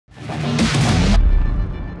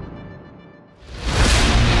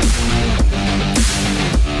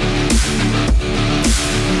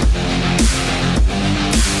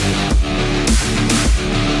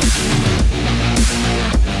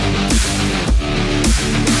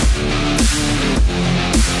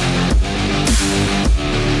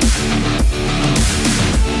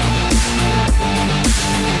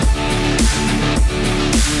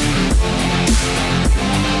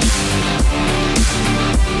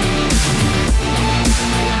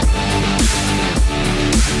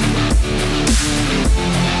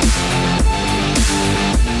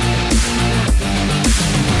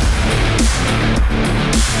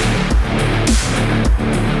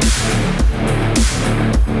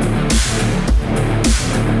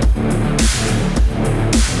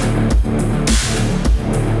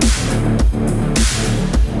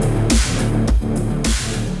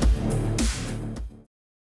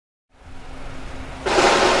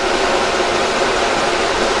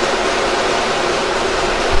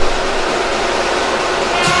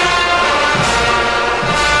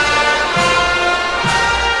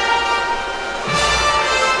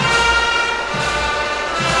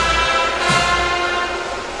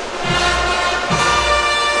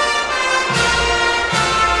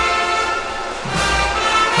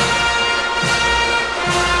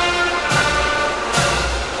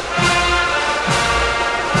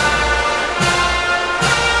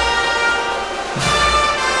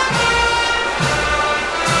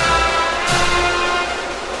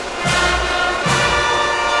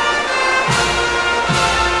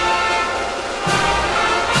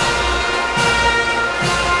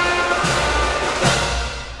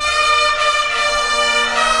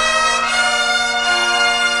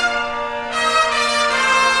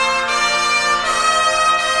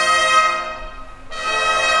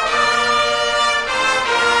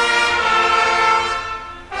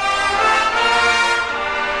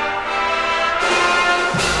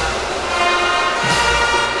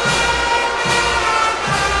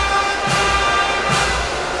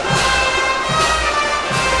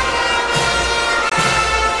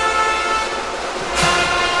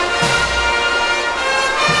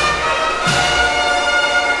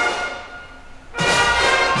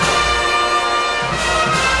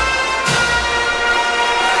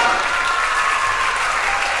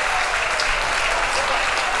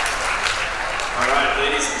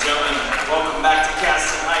Welcome back to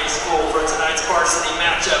Caston High School for tonight's varsity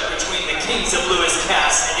matchup between the Kings of Lewis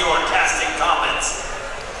Cass and your Caston Comets.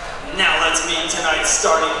 Now let's meet tonight's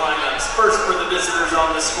starting lineups. First for the visitors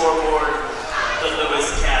on the scoreboard, the Lewis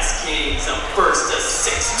Cass Kings. Up first, a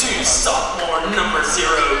 6'2" sophomore, number 0,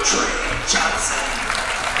 Trey Johnson.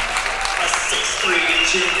 A 6'3"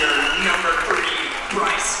 junior, number 3,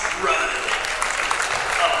 Bryce Rudd.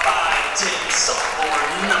 A 5'10" sophomore,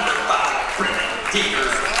 number 5, Brennan Deer.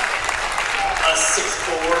 A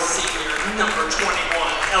 6'4" senior, number 21,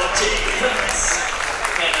 LJ Hillis.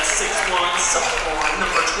 And a 6'1" sophomore,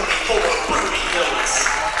 number 24, Brody Hillis.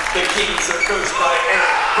 The Kings are coached by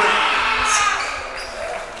Eric Brains.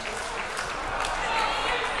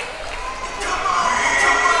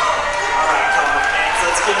 All right, come on, fans,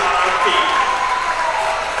 let's get on our feet.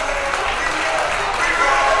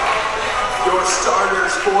 Your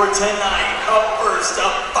starters for tonight. Up first, a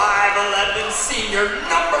 5'11" senior,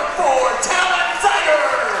 number 4, Talon Zider.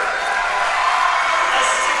 A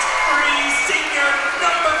 6'3" senior,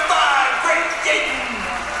 number 5, Greg Yaden.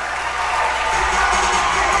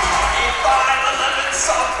 A 5'11"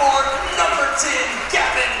 sophomore, number 10,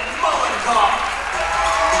 Gavin Mullenkoff.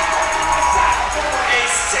 A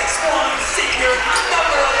 6'1" senior,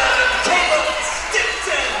 number 11, Caleb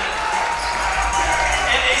Stinson.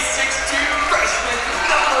 And a 6'2" freshman,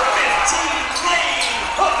 number 15, Lane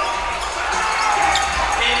Hook.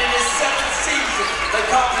 And in his 7th season, the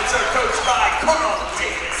Comets are coached by Carl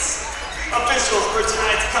Davis. Officials for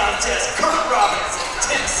tonight's contest, Kurt Robinson,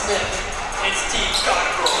 Tim Smith, and Steve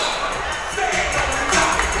Godfrey.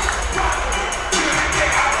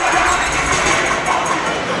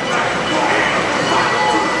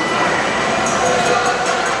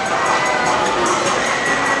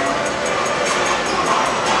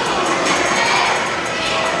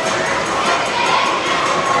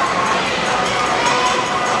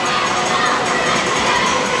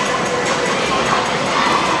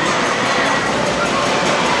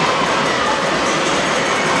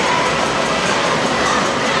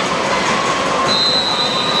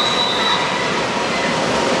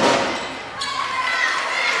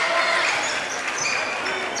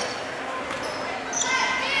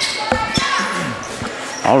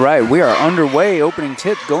 All right, we are underway. Opening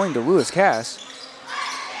tip going to Lewis Cass.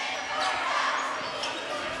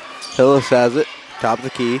 Hillis has it, top of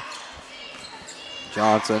the key.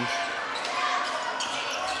 Johnson.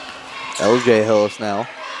 LJ Hillis now.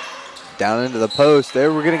 Down into the post.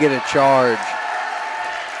 There, we're going to get a charge.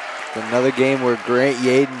 Another game where Grant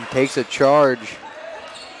Yaden takes a charge.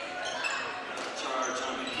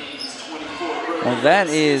 Well, that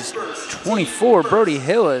is 24, Brody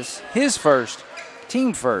Hillis, his first.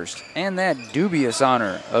 Team first, and that dubious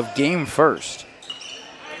honor of game first.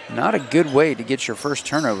 Not a good way to get your first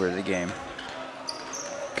turnover of the game.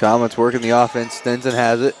 Comets working the offense. Stinson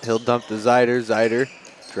has it. He'll dump to Zider. Zider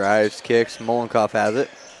drives, kicks. Mullenkoff has it.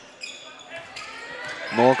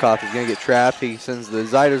 Mullenkoff is going to get trapped. He sends the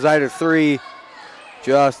Zider. Zider 3.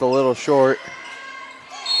 Just a little short.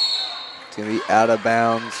 It's going to be out of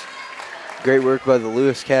bounds. Great work by the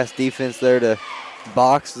Lewis Cass defense there to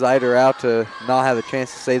box Zider out to not have a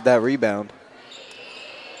chance to save that rebound.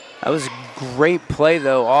 That was a great play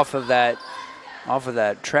though off of that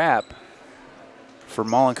trap for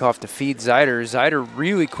Mullenkoff to feed Zider. Zider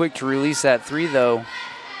really quick to release that 3 though.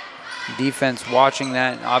 Defense watching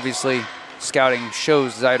that, obviously scouting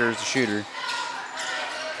shows Zider is a shooter.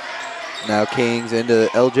 Now Kings into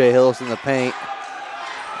LJ Hillis in the paint.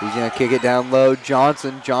 He's gonna kick it down low.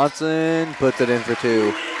 Johnson puts it in for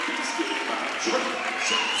 2.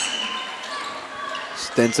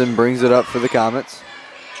 Stinson brings it up for the Comets.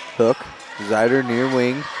 Hook, Zider near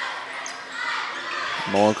wing.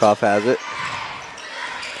 Mullenkoff has it.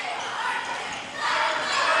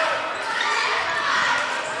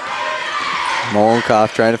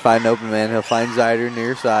 Mullenkoff trying to find an open man. He'll find Zider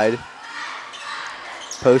near side.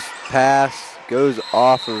 Post pass goes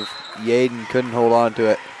off of Yaden, couldn't hold on to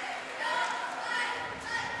it.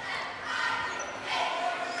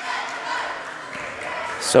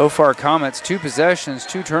 So far, Comets, 2 possessions,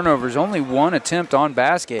 2 turnovers, only 1 attempt on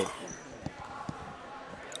basket.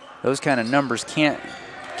 Those kind of numbers can't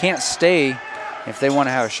stay if they want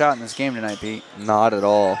to have a shot in this game tonight, Pete. Not at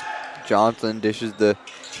all. Johnson dishes to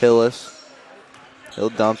Hillis. He'll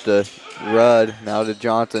dump to Rudd, now to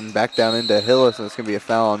Johnson, back down into Hillis, and it's going to be a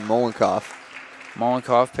foul on Mullenkoff.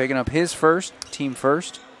 Mullenkoff picking up his first, team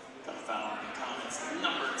first. The foul on the Comets,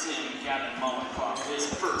 number 10, Gavin Mullenkoff, his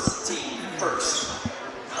first, team first.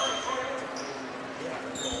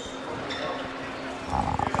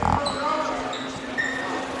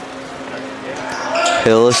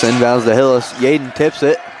 Hillis inbounds to Hillis. Yaden tips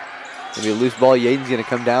it. Gonna be a loose ball. Yaden's gonna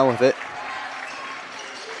come down with it.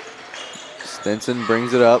 Stinson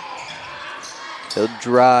brings it up. He'll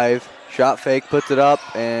drive. Shot fake, puts it up,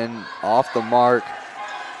 and off the mark.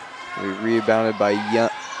 We rebounded by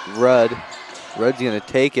Rudd. Rudd's gonna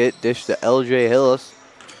take it. Dish to LJ Hillis.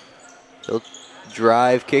 He'll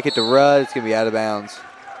drive, kick it to Rudd. It's gonna be out of bounds.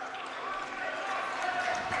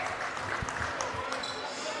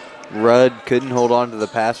 Rudd couldn't hold on to the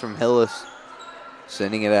pass from Hillis,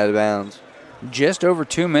 sending it out of bounds. Just over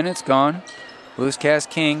 2 minutes gone. Lewis Cass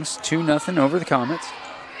Kings 2-0 over the Comets.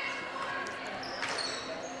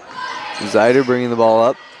 Zider bringing the ball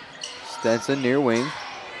up. Stenson near wing.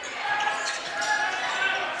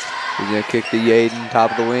 He's going to kick to Yaden,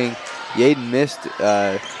 top of the wing. Yaden missed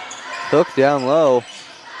Hook down low.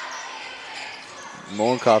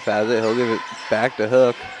 Molenkoff has it. He'll give it back to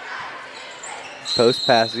Hook. Post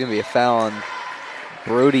pass is going to be a foul on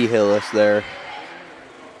Brody Hillis there.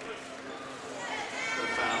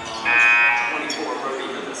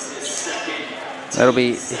 That'll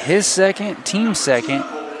be his second, team second.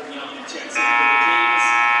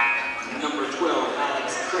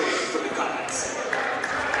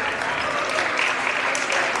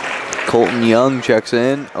 Colton Young checks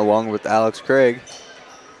in along with Alex Craig.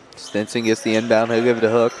 Stinson gets the inbound. He'll give it to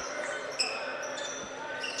Hook.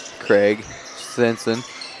 Craig, Stinson.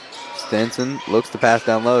 Stinson looks to pass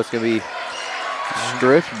down low. It's going to be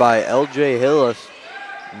stripped by LJ Hillis.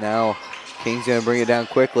 Now King's going to bring it down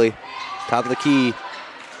quickly. Top of the key.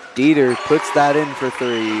 Dieter puts that in for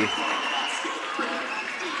three.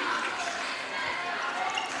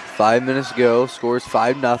 5 minutes to go. Scores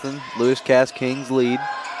 5-0. Lewis Cass Kings lead.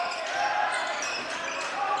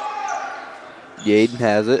 Yaden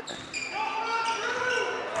has it.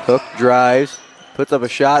 Hook drives. Puts up a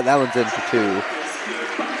shot. That one's in for two.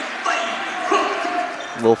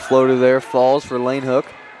 Little floater there. Falls for Lane Hook.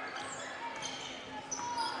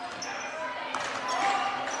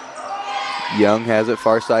 Young has it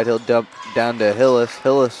far side. He'll dump down to Hillis.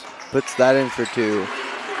 Hillis puts that in for two.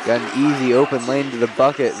 Got an easy open lane to the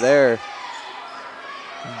bucket there.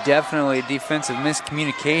 Definitely a defensive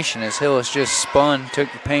miscommunication as Hillis just spun,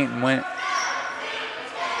 took the paint, and went.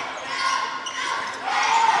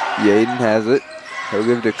 Yaden has it. He'll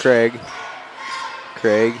give it to Craig.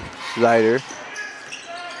 Craig, Zider.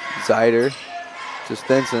 Zider to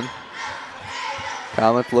Stinson.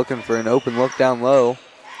 Comets looking for an open look down low.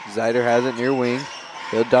 Zider has it near wing.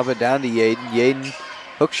 He'll dump it down to Yaden. Yaden,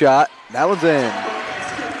 hook shot. That one's in.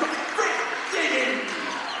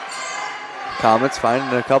 Comets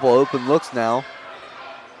finding a couple open looks now.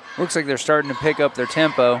 Looks like they're starting to pick up their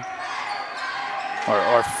tempo.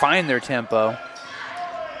 Or find their tempo.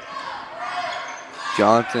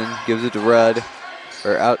 Johnson gives it to Rudd.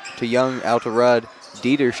 Or out to Young, out to Rudd.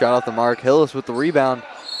 Dieter shot off the mark. Hillis with the rebound.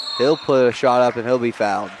 He'll put a shot up and he'll be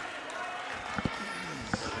fouled.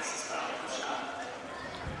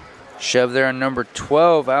 Shove there on number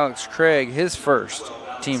 12, Alex Craig, his first,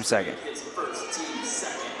 team second.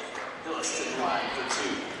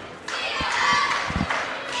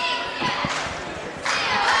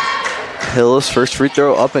 Hillis first free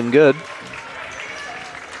throw up and good.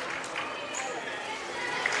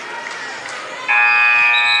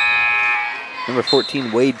 Number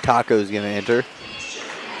 14, Wade Taco is going to enter.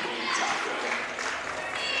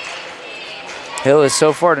 Hillis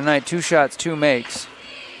so far tonight, 2 shots, 2 makes.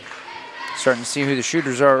 Starting to see who the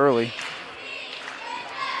shooters are early.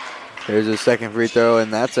 There's his second free throw,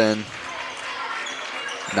 and that's in.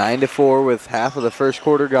 9-4 with half of the first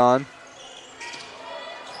quarter gone.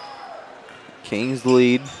 Kings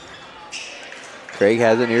lead. Craig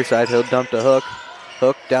has it near side. He'll dump to Hook.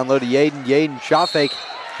 Hook down low to Yaden. Yaden shot fake.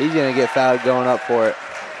 He's going to get fouled going up for it.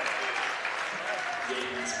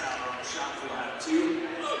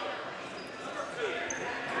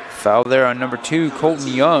 Foul there on number 2, Colton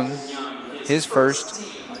Young. His first,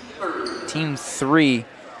 team 3.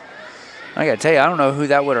 I gotta tell you, I don't know who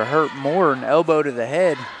that would have hurt more, an elbow to the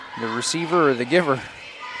head, the receiver or the giver.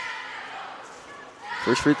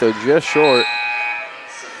 First free throw just short.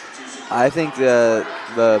 I think the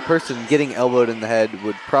person getting elbowed in the head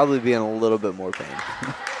would probably be in a little bit more pain.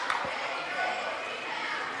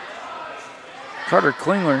 Carter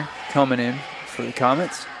Klingler coming in for the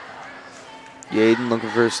Comets. Yaden looking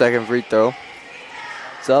for his second free throw.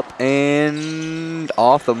 It's up and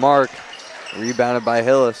off the mark. Rebounded by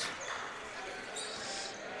Hillis.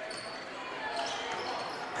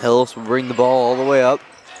 Hillis will bring the ball all the way up.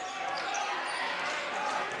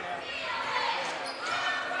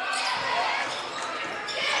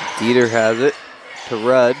 Dieter has it to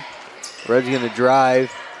Rudd. Rudd's going to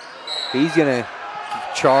drive. He's going to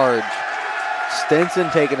charge. Stinson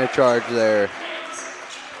taking a charge there.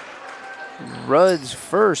 Rudd's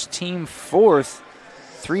first, team fourth.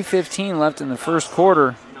 3:15 left in the first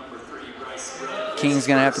quarter. Kings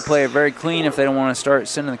going to have to play it very clean if they don't want to start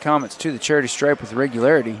sending the Comets to the charity stripe with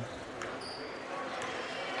regularity.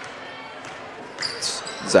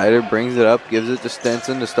 Zider brings it up, gives it to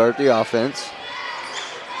Stinson to start the offense.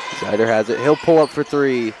 Zider has it. He'll pull up for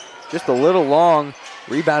three. Just a little long.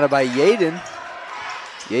 Rebounded by Yaden.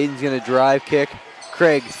 Yaden's going to drive, kick.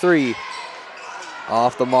 Craig, three.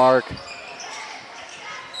 Off the mark.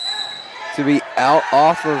 To be out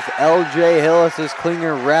off of L.J. Hillis as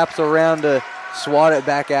Klinger wraps around to swat it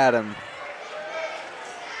back at him.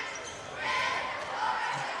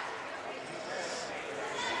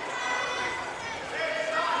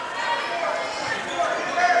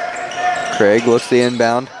 Craig looks the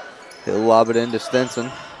inbound. He'll lob it into Stinson.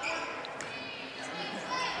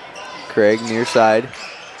 Craig near side.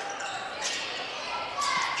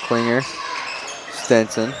 Klinger.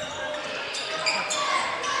 Stinson.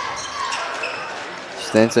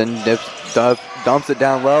 Stinson dumps it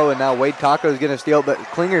down low, and now Wade Taco is going to steal, but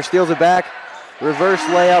Klinger steals it back. Reverse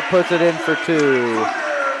layup, puts it in for two.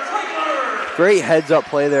 Great heads-up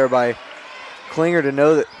play there by Klinger to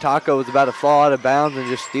know that Taco was about to fall out of bounds and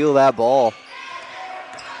just steal that ball.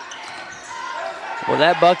 Well,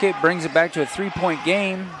 that bucket brings it back to a three-point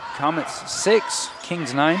game. Comets 6,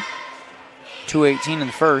 Kings 9. 2:18 in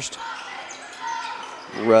the first.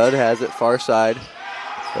 Rudd has it far side.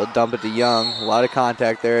 He'll dump it to Young. A lot of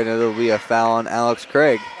contact there, and it'll be a foul on Alex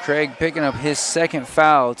Craig. Craig picking up his second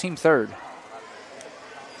foul, team third. Got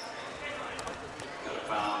a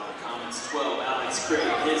foul on the Comets 12, Alex Craig,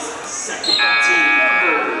 his second team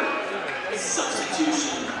third.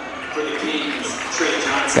 Substitution for the Kings, Trey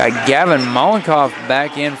Johnson. Got Gavin Mollenkoff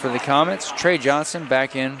back in for the Comets. Trey Johnson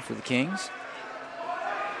back in for the Kings.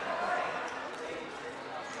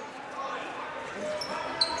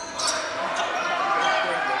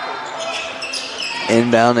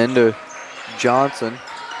 Inbound into Johnson.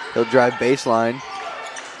 He'll drive baseline.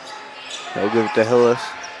 He'll give it to Hillis.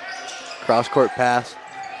 Cross-court pass.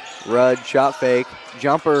 Rudd, shot fake.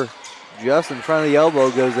 Jumper just in front of the elbow,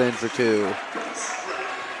 goes in for two.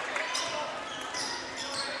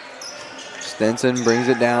 Stinson brings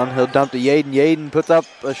it down. He'll dump to Yaden. Yaden puts up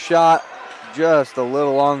a shot just a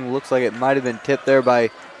little long. Looks like it might have been tipped there by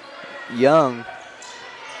Young.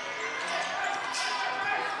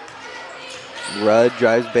 Rudd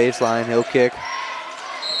drives baseline. He'll kick.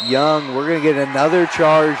 Young, we're going to get another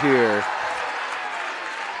charge here.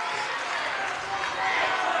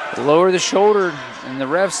 Lower the shoulder, and the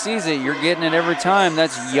ref sees it. You're getting it every time.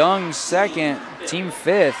 That's Young's second, team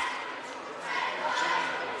fifth.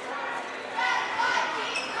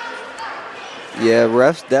 Yeah,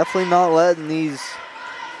 refs definitely not letting these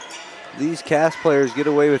Cass players get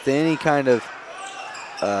away with any kind of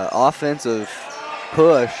offensive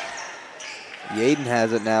push. Yaden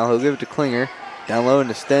has it now. He'll give it to Klinger. Down low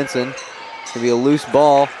into Stinson. It's going to be a loose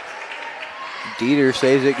ball. Dieter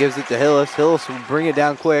saves it, gives it to Hillis. Hillis will bring it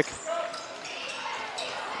down quick.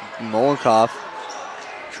 Mollenkoff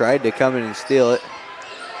tried to come in and steal it.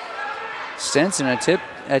 Stinson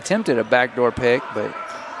attempted a backdoor pick, but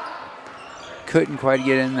couldn't quite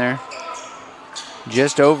get in there.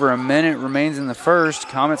 Just over a minute remains in the first.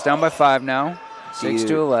 Comets down by 5 now,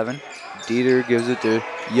 6-11. Dieter gives it to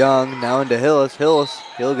Young, now into Hillis. Hillis,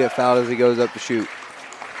 he'll get fouled as he goes up to shoot.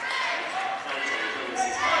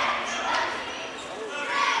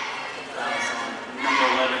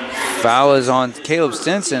 Foul is on Caleb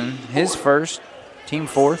Stinson, his first, team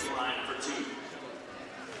fourth.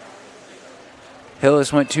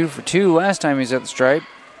 Hillis went 2 for 2 last time he was at the stripe.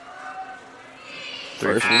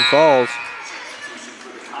 First one falls.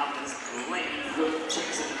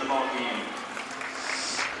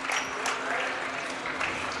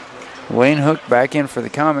 Wayne Hook back in for the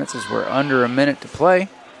Comets as we're under a minute to play.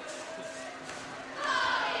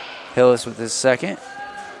 Hillis with his second.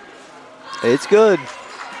 It's good.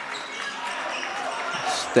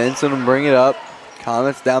 Stinson will bring it up.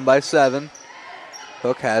 Comets down by 7.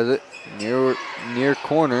 Hook has it near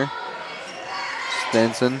corner.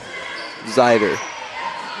 Stinson, Zider.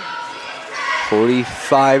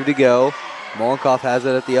 45 to go. Mollenkoff has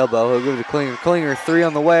it at the elbow. He'll give it to Klinger. Klinger, 3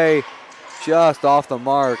 on the way. Just off the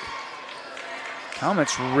mark.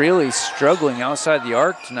 Comets really struggling outside the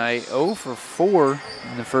arc tonight. 0 for 4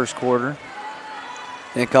 in the first quarter.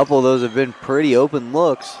 And a couple of those have been pretty open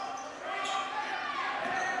looks.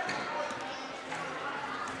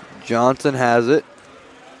 Johnson has it.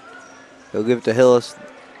 He'll give it to Hillis.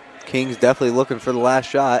 Kings definitely looking for the last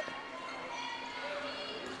shot.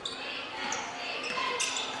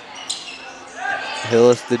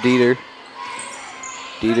 Hillis to Dieter.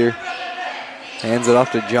 Dieter hands it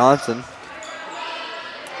off to Johnson.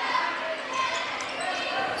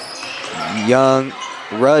 Young,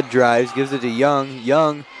 Rudd drives, gives it to Young.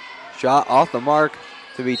 Young, shot off the mark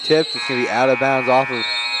to be tipped. It's going to be out of bounds off of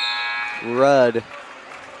Rudd.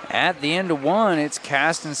 At the end of one, it's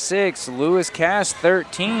Caston 6, Lewis Cass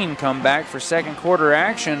 13. Come back for second quarter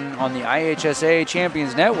action on the IHSA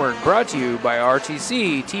Champions Network, brought to you by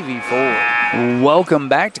RTC TV4. Welcome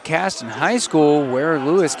back to Caston High School, where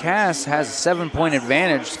Lewis Cass has a 7-point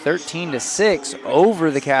advantage, 13-6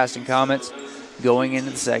 over the Caston Comets going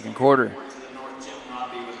into the second quarter.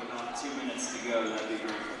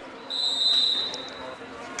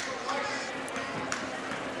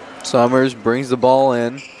 Summers brings the ball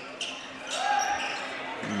in.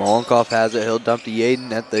 Molenkoff has it. He'll dump to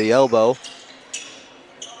Yaden at the elbow.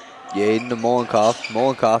 Yaden to Molenkoff.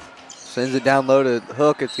 Molenkoff sends it down low to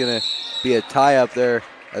Hook. It's going to be a tie up there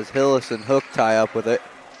as Hillis and Hook tie up with it.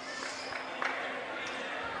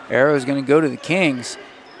 Arrow's going to go to the Kings.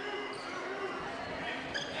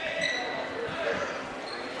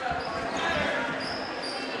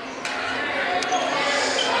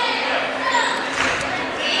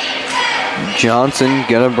 Johnson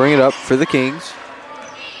going to bring it up for the Kings.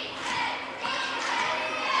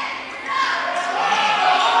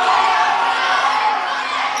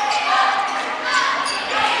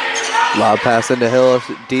 Lob pass into Hillis.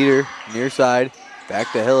 Dieter near side.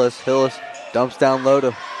 Back to Hillis. Hillis dumps down low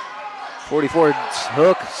to 44.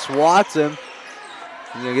 Hook swats him.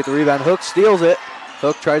 He's going to get the rebound. Hook steals it.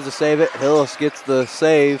 Hook tries to save it. Hillis gets the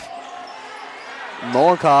save.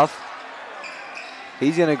 Molenkoff.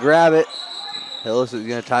 He's going to grab it. Hillis is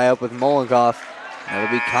going to tie up with Molenkoff.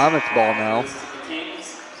 That'll be Comets ball now.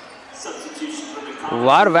 A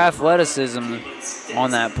lot of athleticism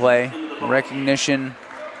on that play. Recognition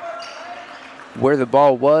where the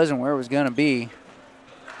ball was and where it was going to be.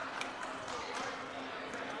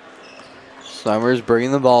 Summers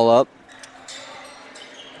bringing the ball up.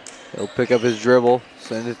 He'll pick up his dribble,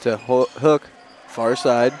 send it to Hook, far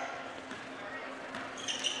side.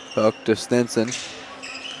 Hook to Stinson.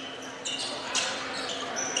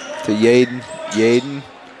 To Yaden. Yaden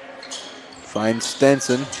finds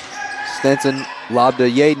Stinson. Stinson lob to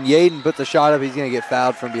Yaden. Yaden puts a shot up. He's going to get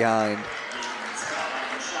fouled from behind.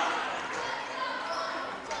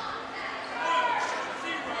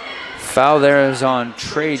 Foul there is on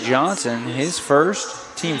Trey Johnson, his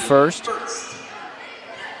first, team first.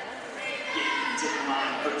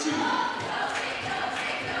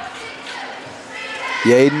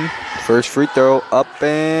 Yaden, first free throw up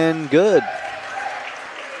and good.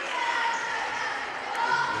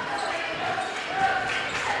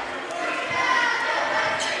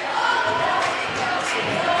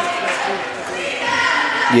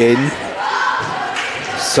 Yaden,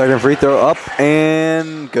 second free throw up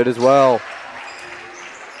and good as well.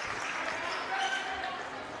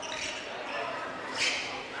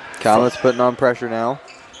 Comets putting on pressure now.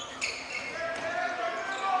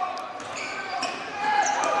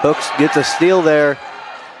 Hooks gets a steal there.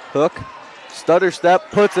 Hook, stutter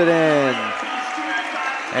step, puts it in.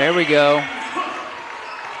 There we go.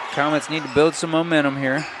 Comets need to build some momentum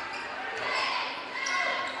here.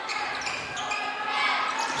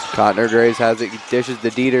 Cotner Graves has it, dishes to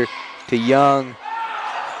Dieter, to Young.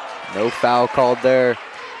 No foul called there.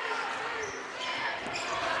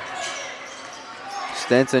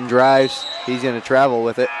 Stinson drives, he's going to travel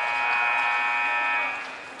with it.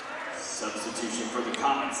 Substitution for the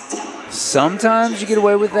Comets. Sometimes you get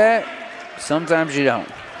away with that, sometimes you don't.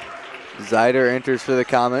 Zyder enters for the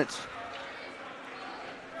Comets.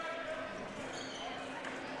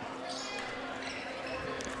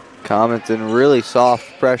 Comets in really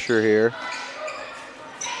soft pressure here.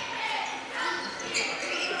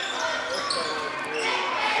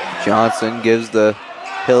 Johnson gives the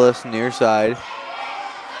Hillis near side.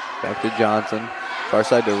 Back to Johnson. Far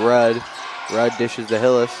side to Rudd. Rudd dishes to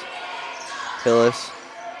Hillis. Hillis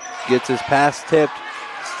gets his pass tipped.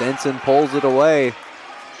 Stinson pulls it away.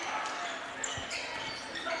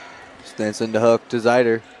 Stinson to Hook to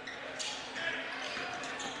Zyder.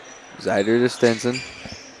 Zyder to Stinson.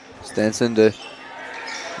 Stinson to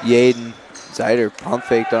Yaden. Zyder pump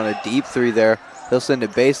faked on a deep three there. He'll send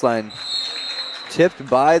it baseline. Tipped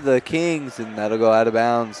by the Kings, and that'll go out of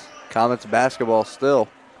bounds. Comets basketball still.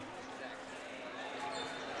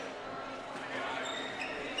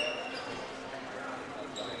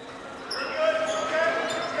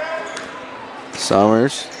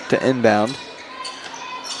 Summers to inbound.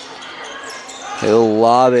 He'll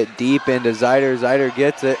lob it deep into Zyder. Zyder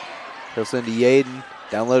gets it. He'll send to Yaden.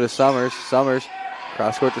 Down low to Summers. Summers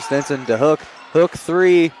cross court to Stinson to Hook. Hook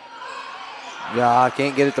three. Nah,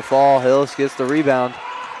 can't get it to fall. Hillis gets the rebound.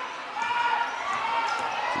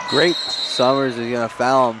 Great. Summers is going to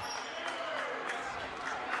foul him.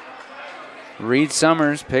 Reed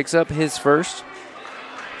Summers picks up his first,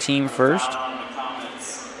 team first.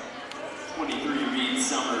 23 Reed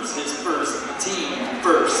Summers, his first, team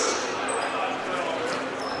first.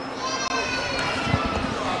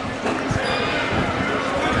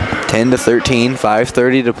 (10 to 13),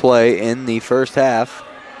 5:30 to play in the first half.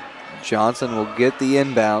 Johnson will get the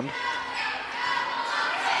inbound.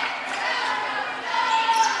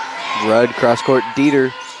 Rudd, cross court,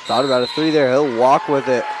 Dieter. Thought about a three there. He'll walk with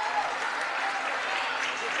it.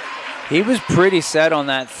 He was pretty set on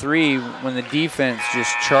that three when the defense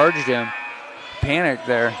just charged him. Panicked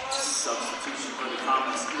there. Substitution for the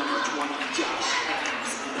Comets, number 20, Josh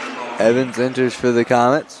Evans. Evans enters for the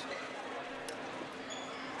Comets.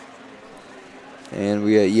 And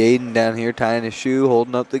we got Yaden down here tying his shoe,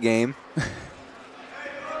 holding up the game.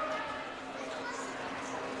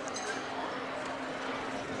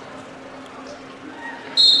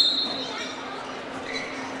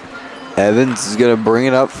 Evans is going to bring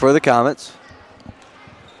it up for the Comets.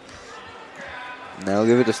 Now we'll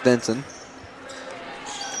give it to Stenson.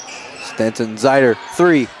 Stenson, Zider,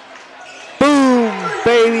 three. Boom,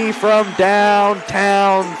 baby, from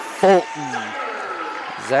downtown Fulton.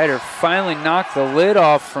 Zider finally knocked the lid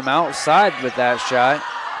off from outside with that shot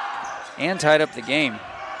and tied up the game.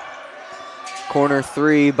 Corner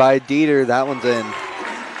three by Dieter. That one's in.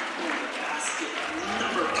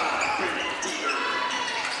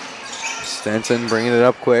 Stenson bringing it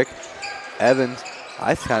up quick. Evans,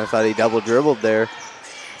 I kind of thought he double dribbled there.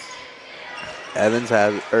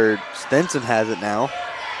 Stenson has it now.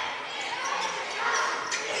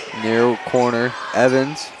 Near corner,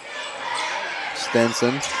 Evans,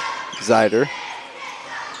 Stenson, Zider.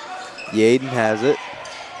 Yaden has it.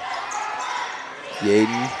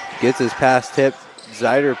 Yaden gets his pass tip.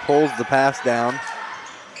 Zider pulls the pass down.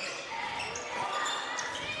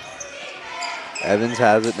 Evans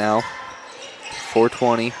has it now.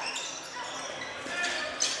 4:20.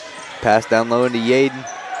 Pass down low into Yaden.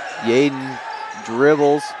 Yaden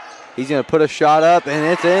dribbles. He's going to put a shot up, and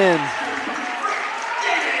it's in.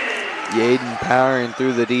 Yaden powering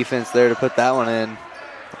through the defense there to put that one in.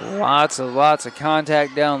 Lots of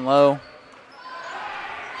contact down low.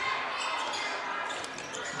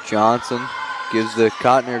 Johnson gives the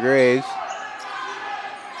Cotner Graves.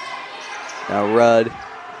 Now Rudd.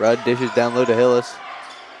 Rudd dishes down low to Hillis.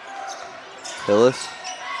 Hillis.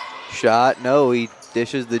 Shot. No, he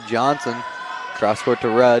dishes the Johnson. Cross court to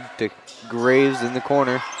Rudd to Graves in the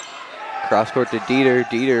corner. Cross court to Dieter.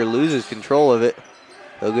 Dieter loses control of it.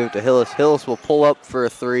 He'll give it to Hillis. Hillis will pull up for a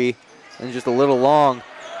three. And just a little long.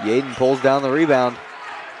 Yaden pulls down the rebound.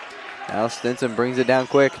 Now Stenson brings it down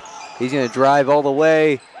quick. He's going to drive all the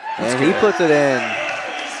way. And he puts it in.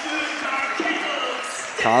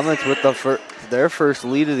 Comets with their first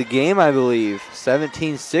lead of the game, I believe.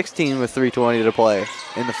 17-16 with 3:20 to play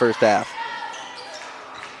in the first half.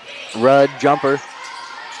 Rudd, jumper.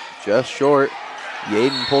 Just short.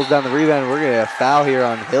 Yaden pulls down the rebound. We're going to get a foul here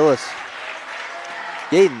on Hillis.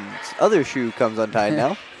 Yaden's other shoe comes untied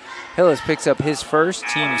now. Hillis picks up his first,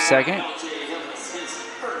 team second.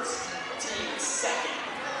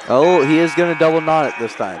 Oh, he is going to double knot it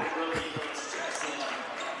this time.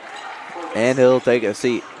 And he'll take a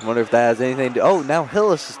seat. Wonder if that has anything to... Oh, now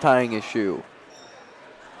Hillis is tying his shoe.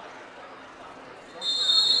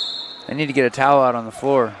 I need to get a towel out on the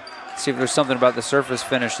floor. See if there's something about the surface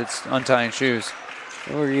finish that's untying shoes.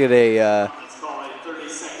 We're going to get a...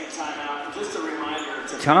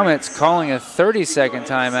 Comets calling a 30-second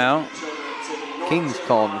timeout. Kings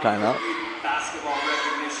calling the timeout.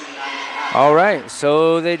 All right,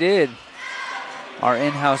 so they did. Our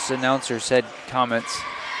in-house announcer said Comets.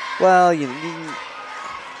 Well,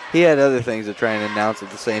 he had other things to try and announce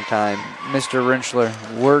at the same time. Mr. Rinchler,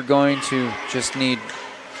 we're going to just need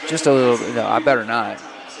just a little bit. No, I better not.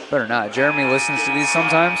 Better not. Jeremy listens to these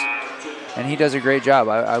sometimes, and he does a great job.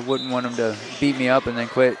 I wouldn't want him to beat me up and then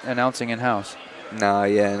quit announcing in-house. No,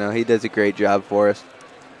 he does a great job for us.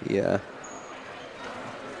 Yeah.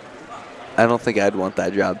 I don't think I'd want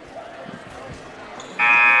that job.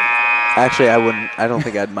 Actually, I wouldn't. I don't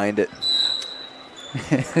think I'd mind it.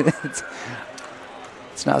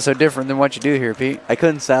 It's not so different than what you do here, Pete. I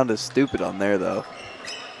couldn't sound as stupid on there, though.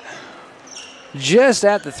 Just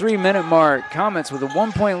at the 3-minute mark, Comets with a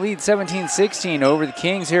 1-point lead, 17-16 over the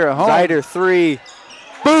Kings here at home. Zider three.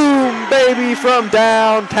 Boom, baby, from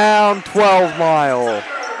downtown 12 Mile.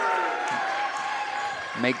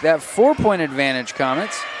 Make that 4-point advantage,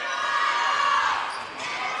 Comets.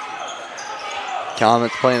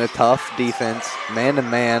 Comets playing a tough defense,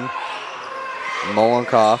 man-to-man.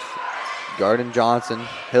 Molenkoff, guarding Johnson.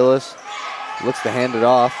 Hillis looks to hand it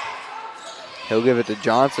off. He'll give it to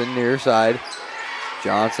Johnson, near side.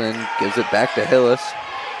 Johnson gives it back to Hillis.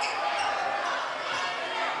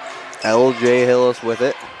 LJ Hillis with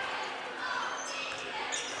it.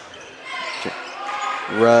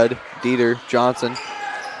 Rudd, Dieter, Johnson.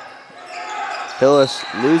 Hillis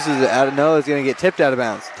loses it out of no, it's going to get tipped out of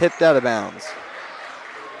bounds. Tipped out of bounds.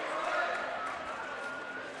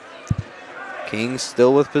 Kings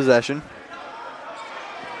still with possession.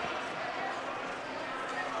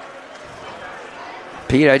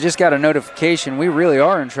 Pete, I just got a notification. We really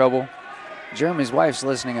are in trouble. Jeremy's wife's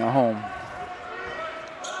listening at home.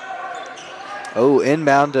 Oh,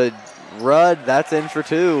 inbound to Rudd. That's in for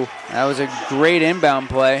two. That was a great inbound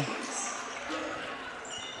play.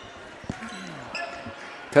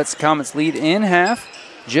 Cuts the Comets lead in half.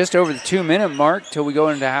 Just over the 2-minute mark till we go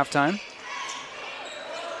into halftime.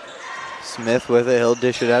 Smith with it. He'll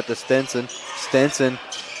dish it out to Stinson. Stinson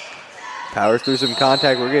powers through some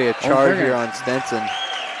contact. We're going to get a charge here on Stinson.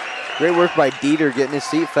 Great work by Dieter getting his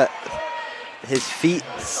feet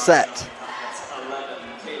set.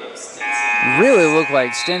 Really looked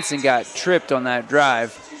like Stinson got tripped on that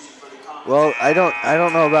drive. Well, I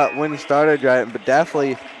don't know about when he started driving, but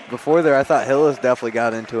definitely before there, I thought Hillis definitely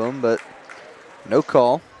got into him, but no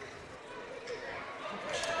call.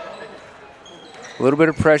 A little bit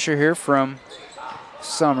of pressure here from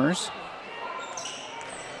Summers.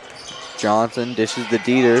 Johnson dishes to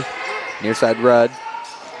Dieter. Near side Rudd.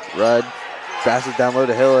 Rudd passes down low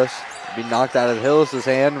to Hillis. Be knocked out of Hillis's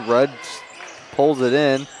hand. Rudd pulls it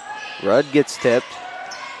in. Rudd gets tipped.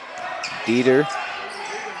 Dieter.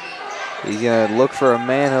 He's going to look for a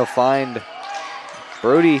man. He'll find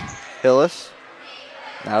Brody Hillis.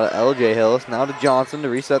 Now to LJ Hillis. Now to Johnson to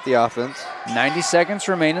reset the offense. 90 seconds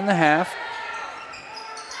remain in the half.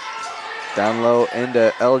 Down low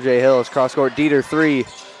into LJ Hillis. Cross court. Dieter, three.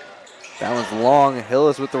 That one's long.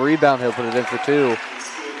 Hillis with the rebound. He'll put it in for two.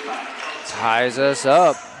 Ties us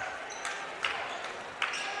up.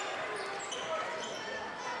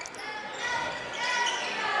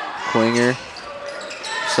 Klinger.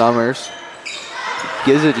 Summers.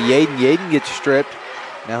 Gives it to Yaden. Yaden gets stripped.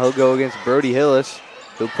 Now he'll go against Brody Hillis.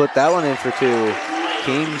 He'll put that one in for two.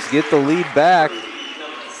 Kings get the lead back.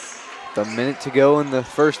 The minute to go in the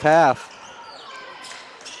first half.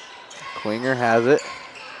 Klinger has it.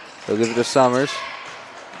 He'll give it to Summers.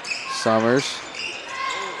 Summers.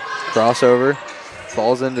 Crossover.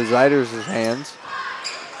 Falls into Zeider's hands.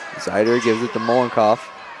 Zeider gives it to Molenkoff.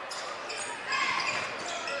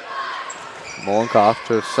 Molenkoff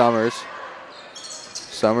to Summers.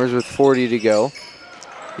 Summers with 40 to go.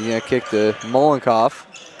 He's going to kick to Molenkoff.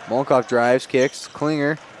 Molenkoff drives, kicks.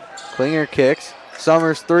 Klinger. Klinger kicks.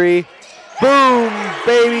 Summers three. Boom,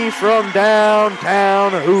 baby, from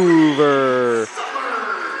downtown Hoover.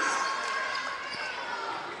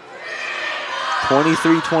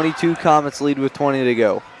 23-22, Comets lead with 20 to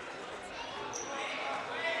go.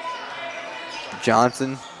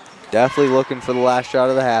 Johnson definitely looking for the last shot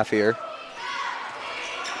of the half here.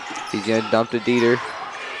 He's going to dump to Dieter.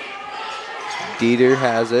 Dieter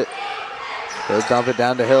has it. He'll dump it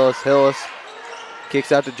down to Hillis. Hillis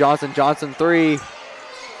kicks out to Johnson. Johnson three.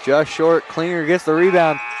 Just short. Klinger gets the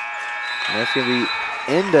rebound. And that's going to be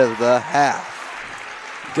end of the half.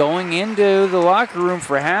 Going into the locker room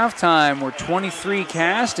for halftime, we're 23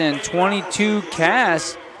 Caston, 22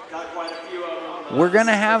 Cass. We're going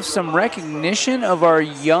to have some recognition of our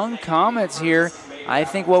young Comets here. I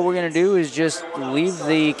think what we're going to do is just leave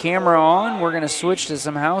the camera on. We're going to switch to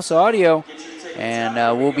some house audio,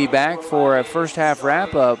 and we'll be back for a first half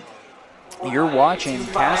wrap-up. You're watching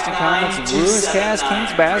Caston Comets and Lewis Cass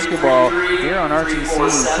Kings basketball here on RTC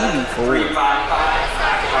TV4. All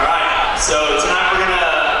right, so tonight we're going to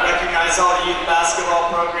recognize all the youth basketball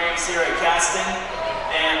programs here at Caston.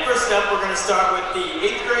 And first up, we're going to start with the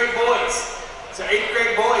 8th grade boys. So 8th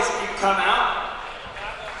grade boys, if you can come out.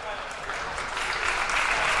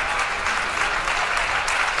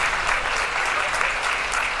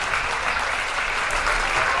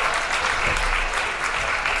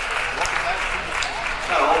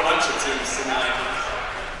 Got a whole bunch of teams tonight.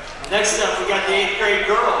 Next up, we got the 8th grade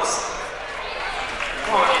girls.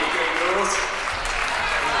 Come on, 8th grade girls.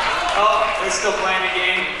 Oh, they're still playing the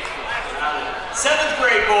game. 7th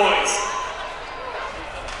grade boys.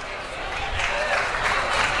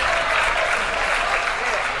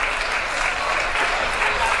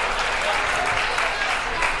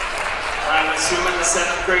 I'm assuming the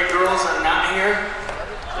 7th grade girls are not here.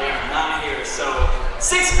 They are not here. So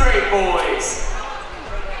 6th grade boys.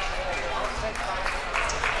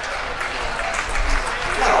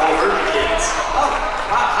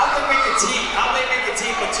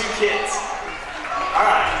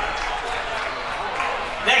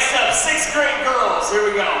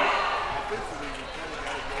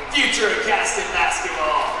 future of Caston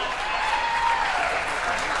basketball.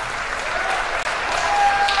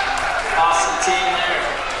 Awesome team there.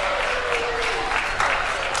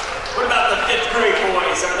 What about the 5th grade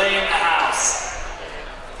boys? Are they in the house?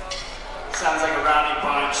 Sounds like a rowdy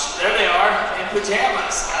bunch. There they are, in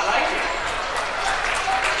pajamas. I like it.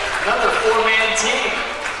 Another 4-man team.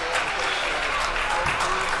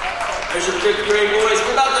 There's your 5th grade boys.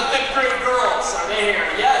 What about the 5th grade girls? Are they here?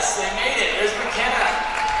 Yes, they made it. There's McKenna.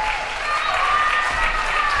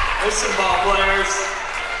 There's some ball players.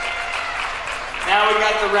 Now we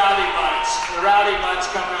got the rowdy bunch. The rowdy bunch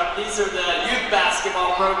coming up. These are the youth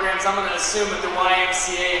basketball programs. I'm going to assume at the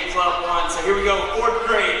YMCA and Club 1. So here we go, 4th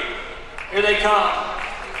grade. Here they come.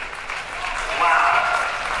 Wow.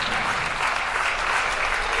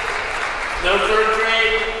 No 3rd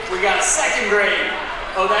grade. We got a 2nd grade.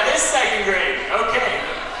 Oh, that is 2nd grade. Okay.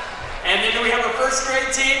 And then do we have a 1st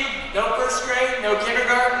grade team? No 1st grade, no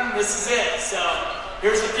kindergarten. This is it. So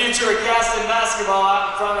here's the future of Caston basketball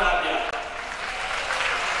out in front of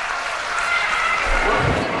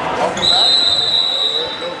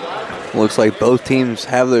you. Looks like both teams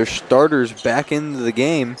have their starters back into the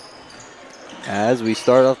game. As we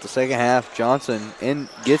start off the second half, Johnson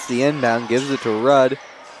gets the inbound, gives it to Rudd.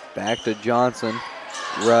 Back to Johnson.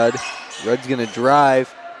 Rudd's going to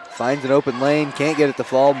drive, finds an open lane, can't get it to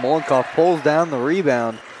fall. Molenkoff pulls down the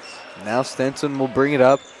rebound. Now Stinson will bring it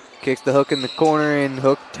up, kicks the Hook in the corner, and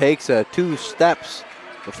Hook takes 2 steps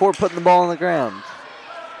before putting the ball on the ground.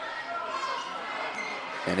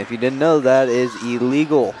 And if you didn't know, that is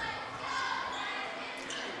illegal.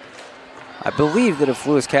 I believe that if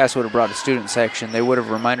Lewis Cass would have brought a student section, they would have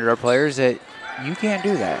reminded our players that you can't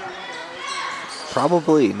do that.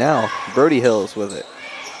 Probably. Now, Brody Hills with it.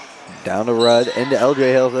 Down to Rudd, into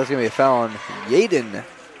LJ Hills. That's going to be a foul on Yaden.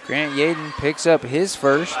 Grant Yaden picks up his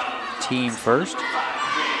first, team first.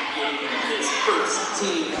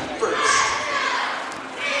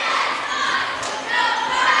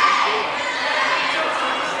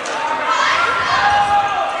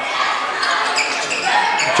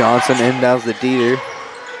 Johnson inbounds the Dieter.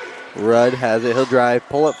 Rudd has it. He'll drive,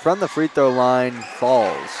 pull up from the free throw line,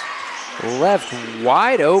 falls. Left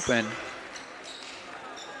wide open.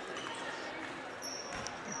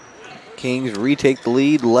 Kings retake the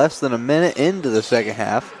lead less than a minute into the second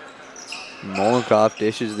half. Molenkoff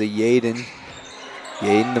dishes the Yaden.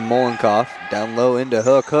 Yaden to Molenkoff. Down low into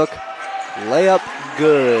Hook. Hook. Layup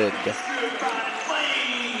good.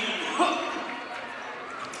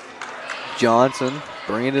 Johnson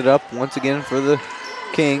bringing it up once again for the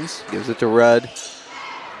Kings. Gives it to Rudd.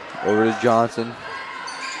 Over to Johnson.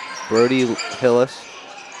 Brody Hillis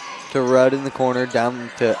to Rudd in the corner. Down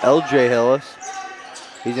to LJ Hillis.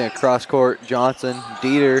 He's going to cross court. Johnson,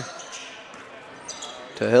 Dieter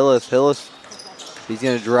to Hillis. Hillis, he's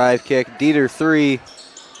going to drive kick. Dieter 3.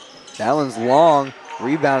 That one's long.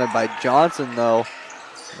 Rebounded by Johnson, though.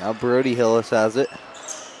 Now Brody Hillis has it.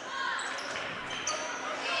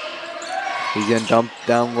 He's going to dump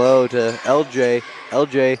down low to LJ.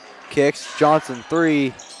 LJ kicks. Johnson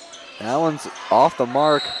 3. That one's off the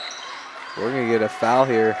mark. We're going to get a foul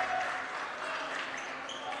here.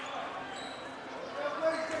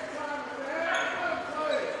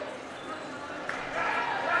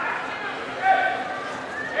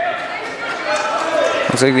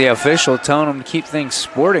 Looks like the official telling him to keep things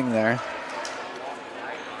sporting there.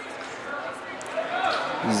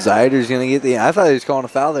 Zyder's going to get the... I thought he was calling a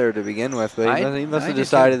foul there to begin with, but he must have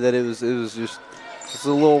decided that it was just a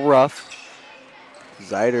little rough.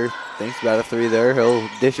 Zyder thinks about a 3 there. He'll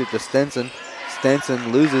dish it to Stinson.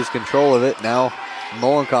 Stinson loses control of it. Now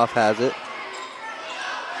Molenkoff has it.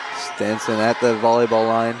 Stinson at the volleyball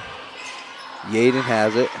line. Yaden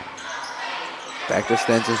has it. Back to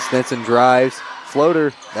Stinson. Stinson drives.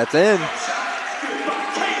 Floater. That's in.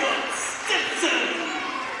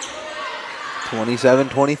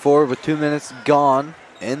 27-24 with 2 minutes gone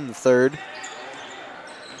in the third.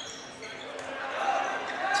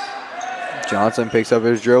 Johnson picks up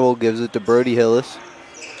his dribble, gives it to Brody Hillis.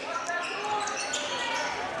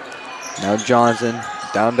 Now Johnson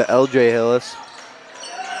down to LJ Hillis.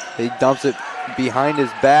 He dumps it behind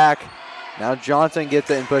his back. Now Johnson gets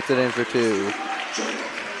it and puts it in for 2.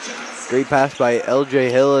 Great pass by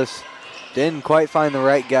LJ Hillis. Didn't quite find the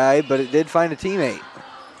right guy, but it did find a teammate.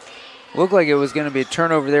 Looked like it was going to be a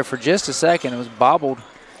turnover there for just a second. It was bobbled.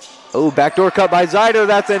 Oh, backdoor cut by Zyder.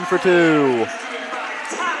 That's in for 2.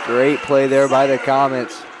 Great play there by the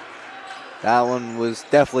Comets. That one was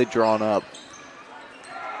definitely drawn up.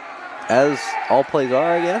 As all plays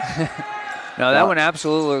are, I guess. No, that one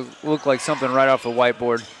absolutely looked like something right off the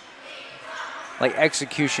whiteboard. Like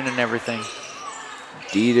execution and everything.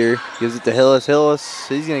 Dieter gives it to Hillis. Hillis,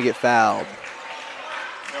 he's going to get fouled.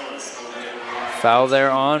 Foul there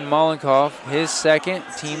on Mollenkoff, his second,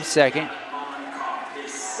 team second.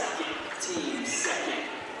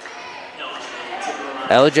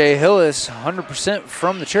 LJ Hillis, 100%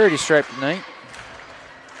 from the charity stripe tonight.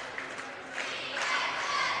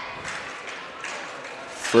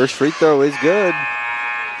 First free throw is good.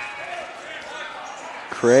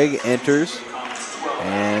 Craig enters,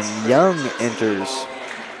 and Young enters.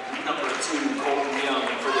 Number 2, Colton Young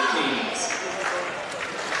for the Kings.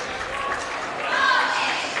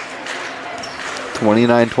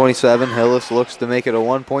 29-27, Hillis looks to make it a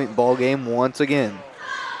 1-point ball game once again.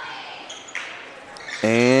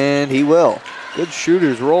 And he will. Good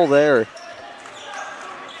shooter's roll there.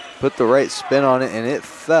 Put the right spin on it, and it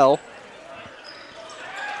fell.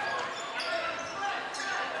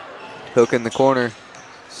 Hook in the corner.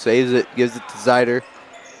 Saves it, gives it to Zider.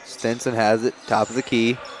 Stenson has it, top of the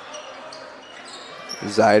key.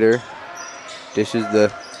 Zider dishes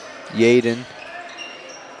the Yaden.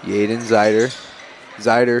 Yaden, Zider.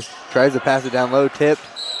 Zider tries to pass it down low, tipped.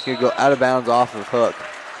 It's going to go out of bounds off of Hook.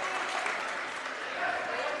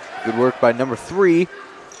 Good work by number 3,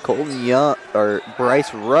 Colton Young, or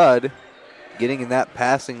Bryce Rudd, getting in that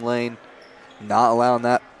passing lane, not allowing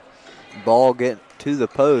that ball get to the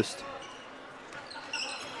post.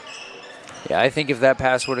 Yeah, I think if that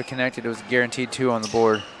pass would have connected, it was guaranteed 2 on the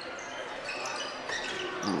board.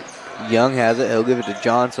 Young has it. He'll give it to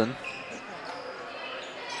Johnson.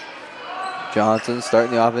 Johnson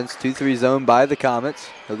starting the offense. 2-3 zone by the Comets.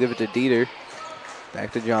 He'll give it to Dieter.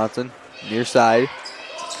 Back to Johnson. Near side.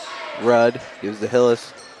 Rudd gives to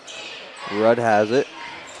Hillis. Rudd has it.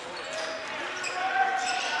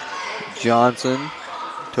 Johnson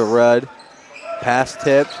to Rudd. Pass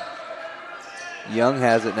tipped. Young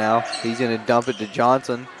has it now. He's going to dump it to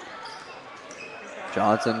Johnson.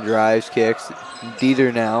 Johnson drives, kicks.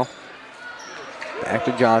 Dieter now. Back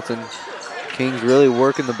to Johnson. Kings really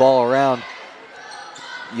working the ball around.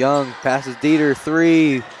 Young passes Dieter,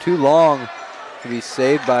 3, too long. To be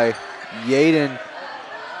saved by Yaden.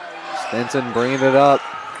 Stenson bringing it up.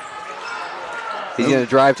 He's going to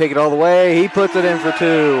drive, take it all the way. He puts it in for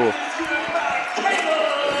 2.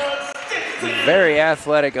 Very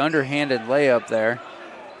athletic, underhanded layup there.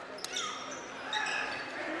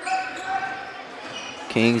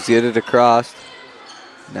 Kings get it across.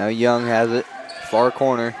 Now Young has it. Far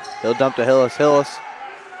corner. He'll dump to Hillis. Hillis.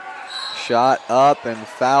 Shot up and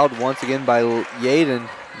fouled once again by Yaden.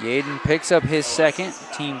 Yaden picks up his second,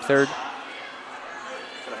 team third.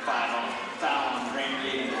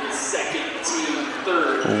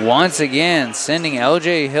 Once again, sending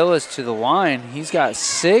LJ Hillis to the line. He's got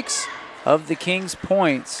 6 of the Kings'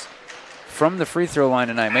 points from the free throw line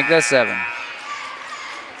tonight. Make that 7.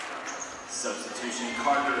 Substitution,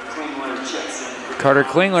 Carter Klingler checks in. Carter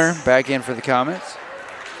Klingler back in for the Comets.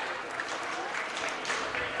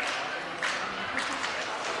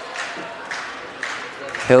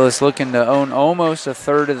 Hillis looking to own almost a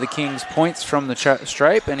third of the Kings' points from the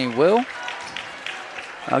stripe, and he will.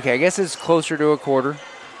 Okay, I guess it's closer to a quarter.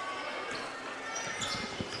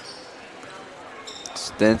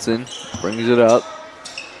 Stenson brings it up,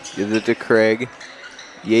 gives it to Craig.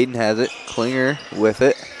 Yaden has it. Klinger with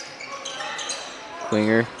it.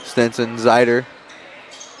 Klinger, Stenson, Zider.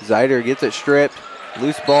 Zider gets it stripped.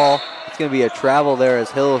 Loose ball. It's going to be a travel there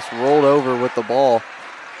as Hillis rolled over with the ball.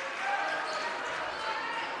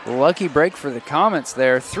 Lucky break for the Comets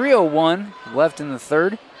there. 3:01 left in the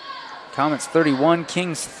third. Comets 31,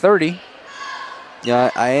 Kings 30.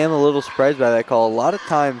 Yeah, I am a little surprised by that call. A lot of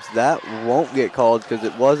times that won't get called because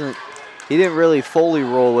it wasn't, he didn't really fully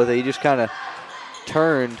roll with it. He just kind of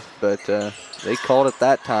turned, but they called it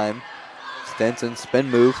that time. Stenson,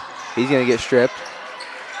 spin move. He's going to get stripped.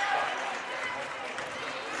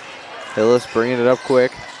 Hillis bringing it up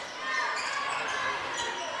quick.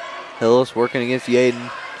 Hillis working against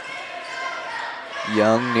Yaden.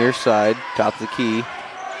 Young near side, top of the key.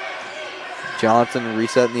 Johnson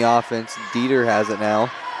resetting the offense. Dieter has it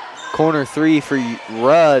now. Corner 3 for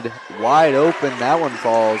Rudd. Wide open. That one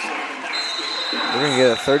falls. We're going to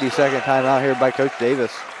get a 30-second timeout here by Coach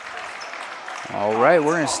Davis. All right,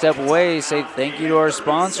 we're going to step away, say thank you to our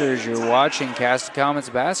sponsors. You're watching Caston Comets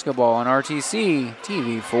basketball on RTC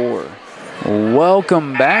TV4.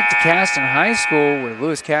 Welcome back to Caston High School, where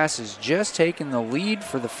Lewis Cass has just taken the lead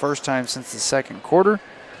for the first time since the second quarter.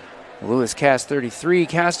 Lewis Cass 33,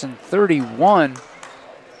 Caston 31.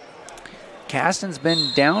 Caston's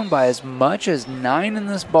been down by as much as 9 in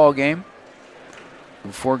this ball game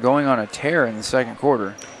before going on a tear in the second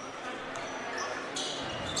quarter.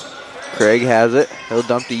 Craig has it. He'll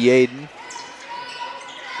dump to Yaden.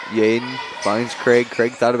 Yaden finds Craig.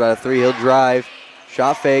 Craig thought about a three. He'll drive.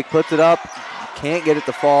 Shot fake, puts it up. Can't get it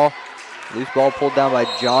to fall. Loose ball pulled down by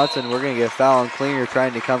Johnson. We're going to get a foul on Klinger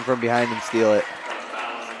trying to come from behind and steal it.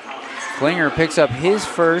 Klinger picks up his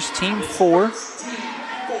first, team 4.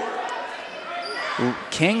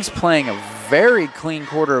 Kings playing a very clean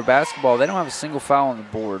quarter of basketball. They don't have a single foul on the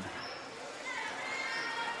board.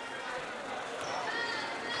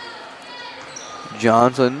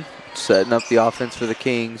 Johnson setting up the offense for the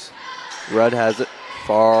Kings. Rudd has it,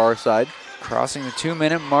 far side. Crossing the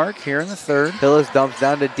 2-minute mark here in the third. Hillis dumps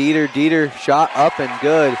down to Dieter. Dieter shot up and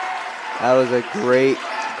good. That was a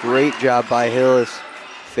great job by Hillis.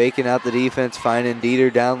 Faking out the defense, finding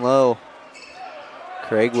Dieter down low.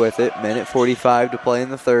 Craig with it, minute 45 to play in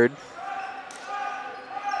the third.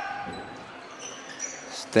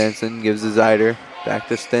 Stenson gives to Zider, back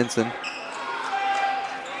to Stenson.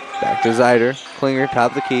 Back to Zider, Klinger,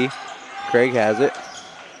 top of the key. Craig has it.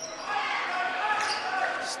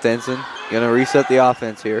 Stenson gonna reset the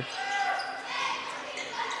offense here.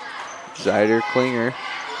 Zider, Klinger.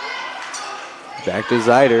 Back to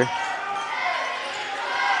Zider.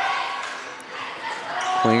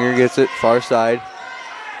 Klinger gets it, far side.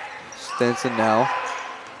 Stenson now.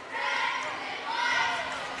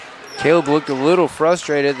 Caleb looked a little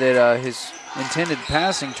frustrated that his intended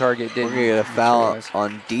passing target didn't. We're going to get a foul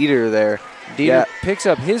on Dieter there. Dieter picks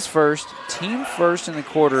up his first, team first in the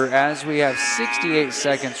quarter as we have 68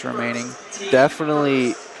 seconds remaining.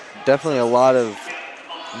 Definitely a lot of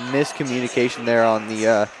miscommunication there on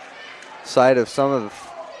the side of some of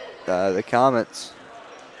the comments.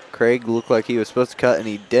 Craig looked like he was supposed to cut and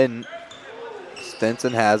he didn't.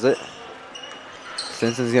 Stenson has it.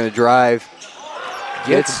 Stenson's going to drive.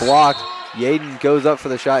 Gets blocked. Yaden goes up for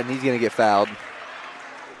the shot and he's going to get fouled.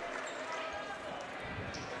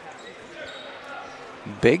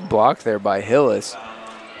 Big block there by Hillis.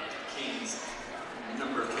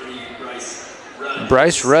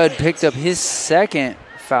 Bryce Rudd picked up his second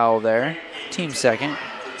foul there. Team second.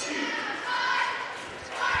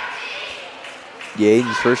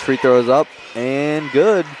 Yaden's first free throw is up and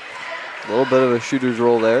good. A little bit of a shooter's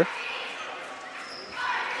roll there.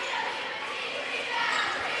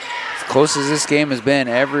 As close as this game has been,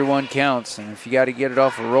 everyone counts. And if you got to get it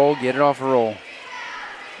off a roll, get it off a roll.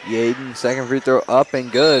 Yaden, second free throw up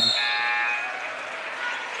and good.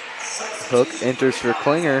 Hook enters for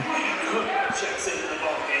Klinger.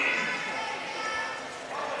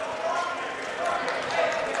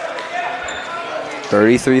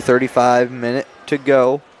 .33-35 minute to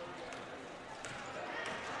go.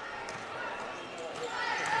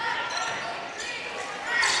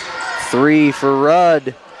 Three for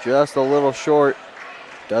Rudd, just a little short.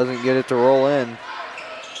 Doesn't get it to roll in.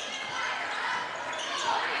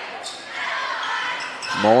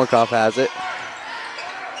 Molikoff has it.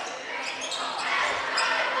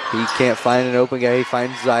 He can't find an open guy. He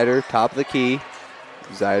finds Zider, top of the key.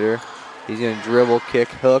 Zider, he's going to dribble, kick,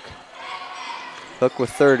 hook. Hook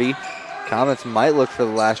with 30. Comets might look for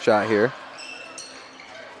the last shot here.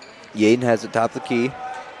 Yaden has it top of the key.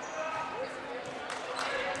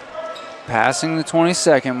 Passing the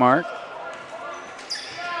 20-second mark.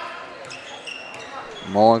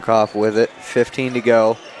 Molikoff with it, 15 to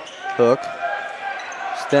go. Hook.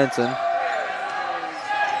 Stenson.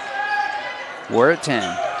 We're at 10.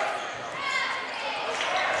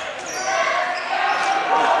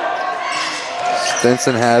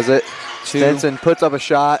 Stenson has it. Stenson puts up a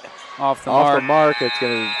shot. Off the mark. It's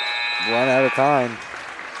going to run out of time.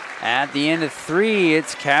 At the end of 3,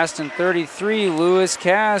 it's Caston 33, Lewis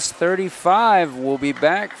Cass 35. We'll be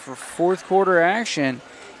back for fourth quarter action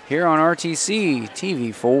here on RTC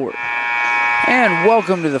TV4. And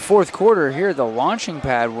welcome to the fourth quarter here at the launching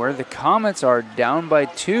pad where the Comets are down by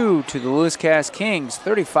 2 to the Lewis Cass Kings.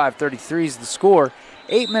 35-33 is the score.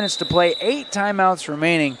 8 minutes to play, 8 timeouts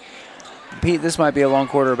remaining. Pete, this might be a long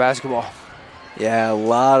quarter of basketball. Yeah, a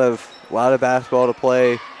lot of basketball to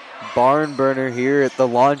play. Barn burner here at the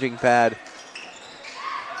launching pad.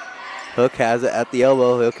 Hook has it at the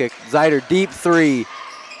elbow. He'll kick. Zider, deep three.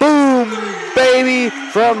 Boom, baby,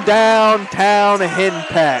 from downtown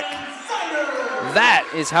Henpeck. That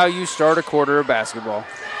is how you start a quarter of basketball.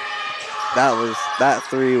 That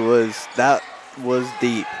three was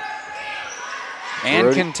deep.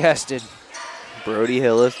 And contested. Brody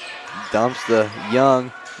Hillis dumps the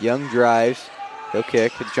Young drives. He'll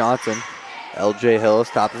kick. Johnson. LJ Hillis,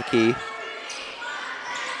 top of the key.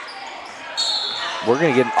 We're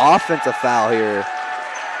going to get an offensive foul here.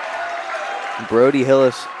 Brody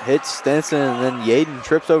Hillis hits Stenson, and then Yaden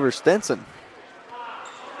trips over Stenson.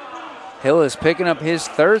 Hillis picking up his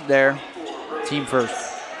third there. Team first.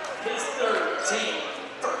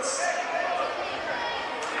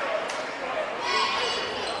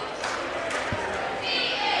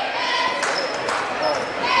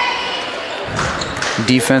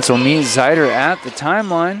 Defense will meet Zider at the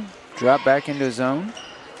timeline. Drop back into his zone.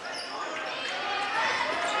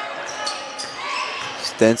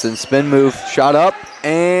 Stinson spin move, shot up,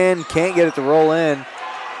 and can't get it to roll in.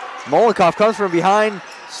 Molenkoff comes from behind,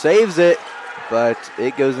 saves it, but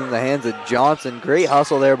it goes in the hands of Johnson. Great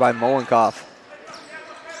hustle there by Molenkoff.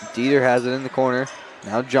 Dieter has it in the corner.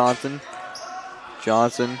 Now Johnson.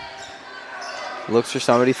 Johnson looks for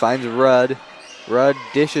somebody, finds Rudd. Rudd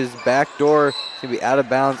dishes backdoor. It's going to be out of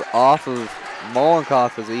bounds off of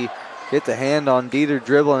Molenkoff as he gets a hand on Dieter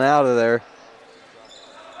dribbling out of there.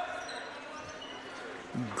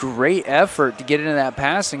 Great effort to get into that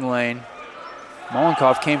passing lane.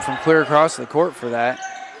 Molenkoff came from clear across the court for that.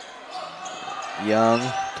 Young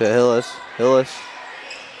to Hillis. Hillis,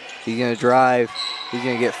 he's going to drive. He's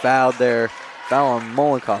going to get fouled there. Foul on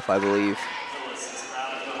Molenkoff, I believe.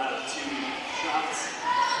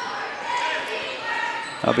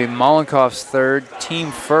 That'll be Molenkoff's third,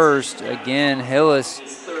 team first. Again, Hillis,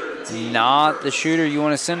 not the shooter you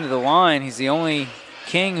want to send to the line. He's the only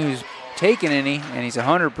King who's taken any, and he's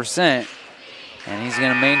 100%. And he's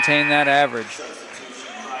going to maintain that average.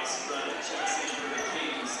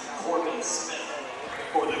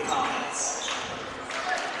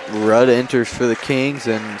 Rudd enters for the Kings,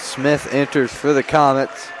 and Smith enters for the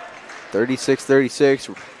Comets.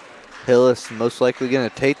 36-36. Hillis most likely going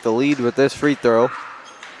to take the lead with this free throw.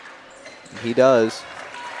 He does.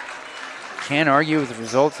 Can't argue with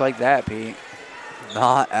results like that, Pete.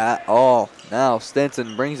 Not at all. Now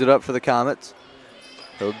Stinson brings it up for the Comets.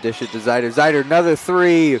 He'll dish it to Zider. Zider, another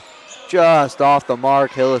three. Just off the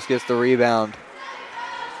mark. Hillis gets the rebound.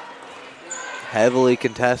 Heavily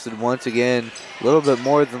contested once again. A little bit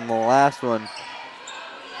more than the last one.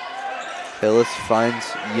 Hillis finds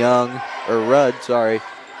Rudd, sorry.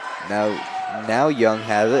 Now Young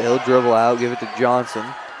has it. He'll dribble out, give it to Johnson.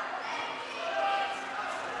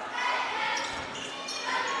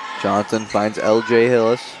 Johnson finds LJ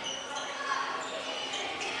Hillis.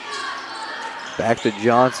 Back to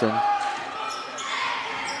Johnson.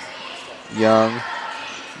 Young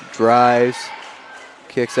drives,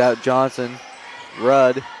 kicks out Johnson.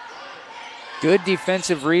 Rudd. Good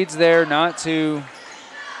defensive reads there, not to.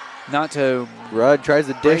 Rudd tries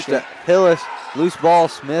to dish to Hillis. Loose ball.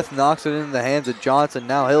 Smith knocks it in the hands of Johnson.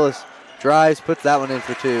 Now Hillis drives, puts that one in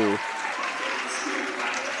for two.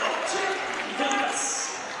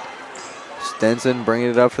 Stinson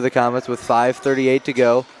bringing it up for the Comets with 5:38 to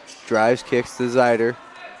go. Drives, kicks to Zider.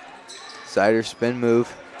 Zider spin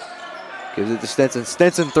move. Gives it to Stinson.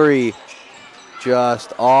 Stinson three.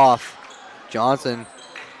 Just off. Johnson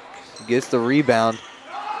gets the rebound.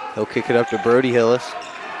 He'll kick it up to Brody Hillis.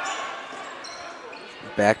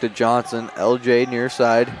 Back to Johnson. LJ near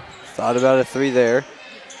side. Thought about a three there.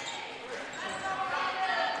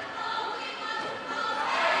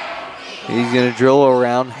 He's going to drill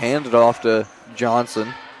around, hand it off to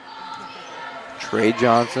Johnson. Trey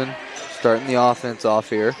Johnson starting the offense off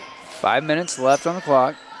here. 5 minutes left on the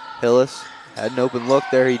clock. Hillis had an open look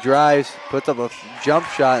there. He drives, puts up a jump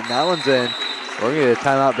shot, and that one's in. We're going to get a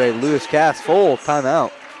timeout by Lewis Cass. Full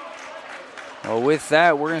timeout. Well, with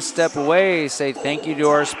that, we're going to step away, say thank you to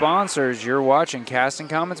our sponsors. You're watching Caston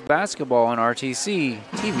Comets Basketball on RTC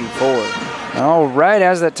TV4. All right,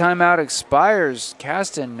 as that timeout expires,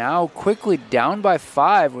 Caston now quickly down by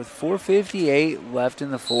 5 with 4:58 left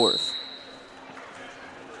in the fourth.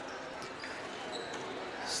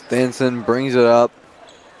 Stinson brings it up.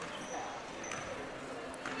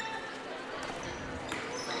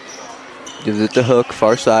 Gives it to Hook,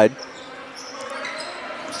 far side.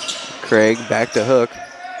 Craig back to Hook.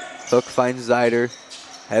 Hook finds Zider.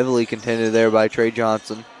 Heavily contended there by Trey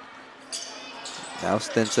Johnson. Now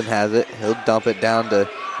Stinson has it. He'll dump it down to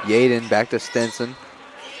Yaden. Back to Stinson.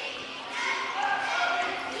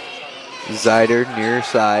 Zider near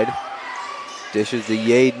side. Dishes to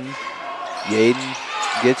Yaden. Yaden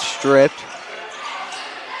gets stripped.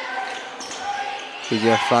 He's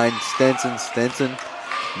going to find Stinson. Stinson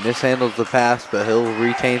mishandles the pass, but he'll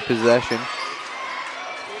retain possession.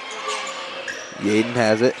 Yaden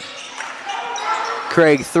has it.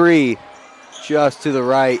 Craig three, just to the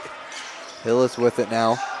right. Hillis with it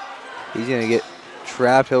now. He's going to get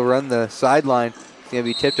trapped. He'll run the sideline. He's going to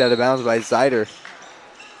be tipped out of bounds by Zider.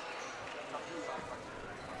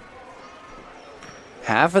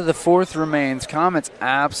 Half of the fourth remains. Comets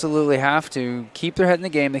absolutely have to keep their head in the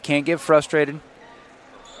game. They can't get frustrated.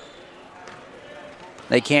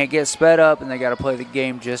 They can't get sped up, and they got to play the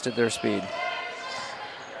game just at their speed.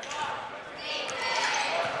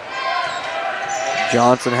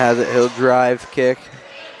 Johnson has it. He'll drive, kick.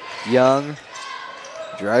 Young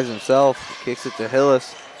drives himself, kicks it to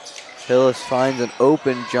Hillis. Hillis finds an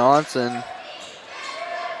open Johnson.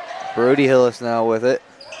 Brody Hillis now with it.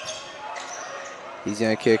 He's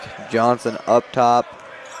going to kick Johnson up top.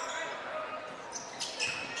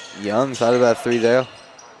 Young thought about 3 there.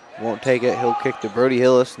 Won't take it. He'll kick to Brody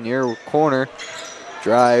Hillis near corner.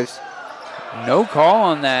 Drives. No call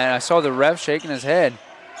on that. I saw the ref shaking his head.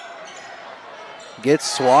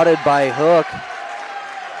 Gets swatted by Hook.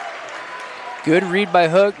 Good read by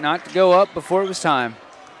Hook not to go up before it was time.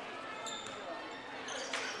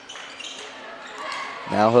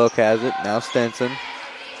 Now Hook has it. Now Stenson.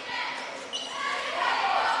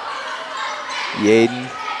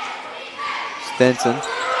 Yaden. Stenson.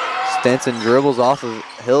 Stenson dribbles off of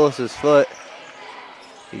Hillis's foot.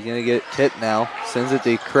 He's going to get it tipped now. Sends it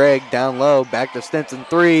to Craig down low. Back to Stenson.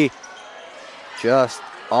 3. Just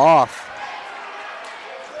off.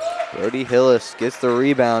 Brody Hillis gets the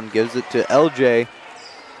rebound. Gives it to LJ.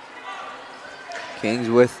 Kings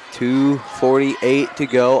with 2:48 to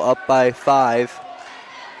go. Up by 5.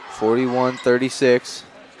 41-36.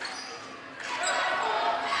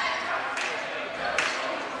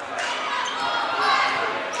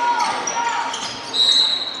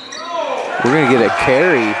 We're going to get a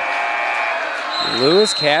carry.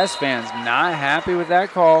 Lewis Cass fans not happy with that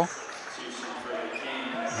call.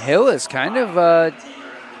 Hillis kind of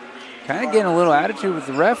getting a little attitude with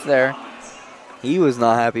the ref there. He was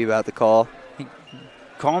not happy about the call. He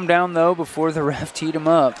calmed down, though, before the ref teed him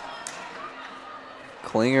up.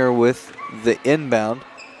 Klinger with the inbound.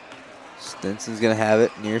 Stenson's going to have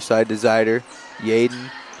it near side to Zeider. Yaden.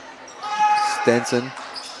 Stenson.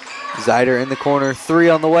 Zeider in the corner. 3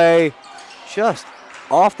 on the way. Just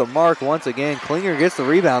off the mark once again. Klinger gets the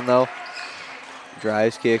rebound, though.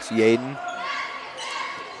 Drives, kicks. Yaden.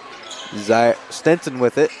 Stenson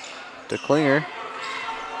with it to Klinger.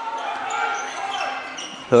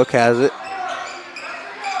 Hook has it.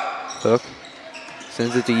 Hook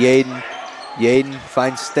sends it to Yaden. Yaden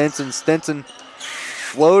finds Stenson. Stenson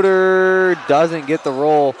floater doesn't get the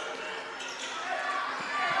roll.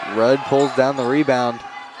 Rudd pulls down the rebound.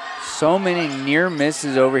 So many near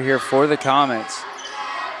misses over here for the Comets.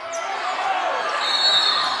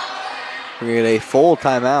 We're going to get a full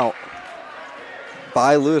timeout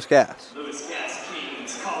by Lewis Cass. Lewis Cass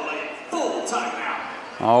Kings call a full timeout.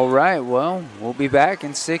 All right, well, we'll be back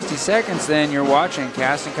in 60 seconds then. You're watching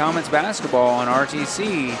Caston Comets basketball on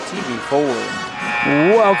RTC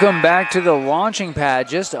TV4. Welcome back to the launching pad.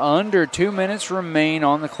 Just under 2 minutes remain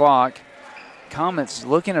on the clock. Comets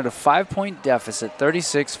looking at a 5-point deficit,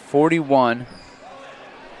 36-41.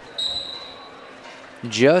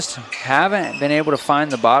 Just haven't been able to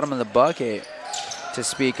find the bottom of the bucket to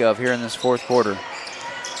speak of here in this fourth quarter.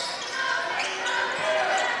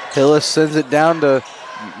 Hillis sends it down to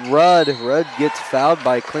Rudd. Rudd gets fouled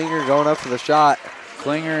by Klinger going up for the shot.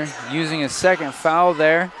 Klinger using his second foul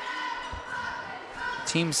there.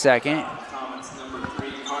 Team second.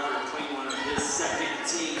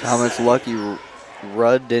 Comets lucky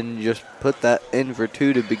Rudd didn't just put that in for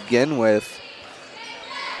 2 to begin with.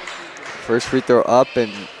 First free throw up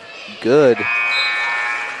and good.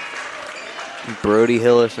 Brody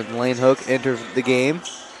Hillis and Lane Hook enter the game.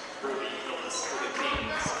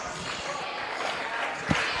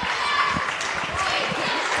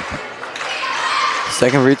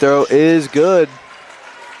 Second free throw is good.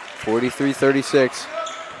 43-36.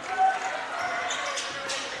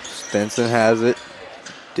 Stenson has it.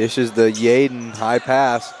 Dishes the Yaden high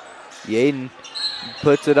pass. Yaden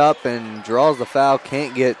puts it up and draws the foul.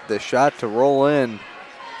 Can't get the shot to roll in.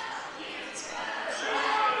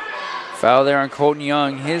 Foul there on Colton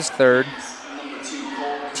Young, his third.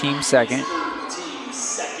 Team second.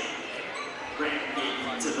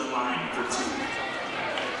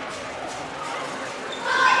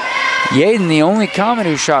 Yaden, the only Comet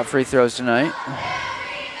who shot free throws tonight.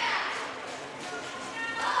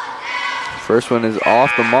 First one is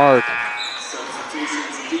off the mark.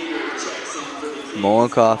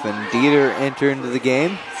 Molenkoff and Dieter enter into the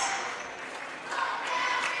game.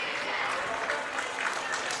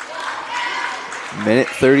 Minute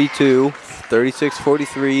 32,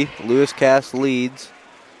 36-43. Lewis Cass leads.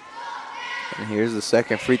 And here's the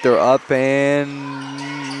second free throw up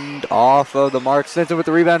and off of the mark. Stenson with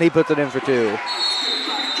the rebound. He puts it in for 2.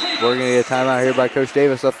 We're going to get a timeout here by Coach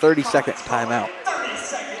Davis. A 30-second timeout.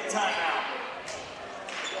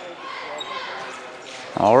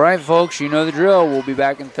 All right, folks, you know the drill. We'll be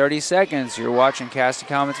back in 30 seconds. You're watching Caston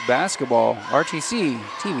Comets basketball, RTC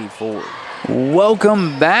TV4.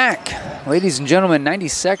 Welcome back. Ladies and gentlemen, 90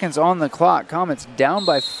 seconds on the clock. Comets down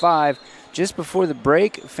by 5 just before the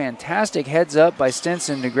break. Fantastic heads up by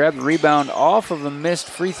Stenson to grab the rebound off of a missed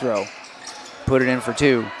free throw. put it in for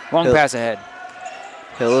 2. Long pass ahead.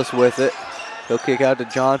 Hillis with it. He'll kick out to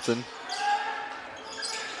Johnson.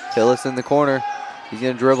 Hillis in the corner. He's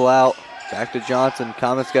going to dribble out. Back to Johnson.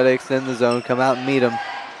 Comet's got to extend the zone. Come out and meet him.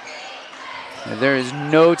 And there is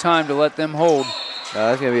no time to let them hold.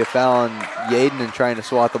 That's going to be a foul on Yaden and trying to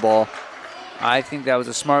swat the ball. I think that was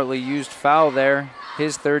a smartly used foul there.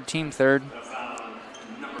 His third, team third.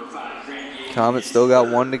 Comet still got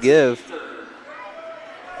 1 to give.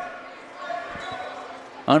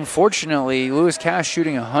 Unfortunately, Lewis Cass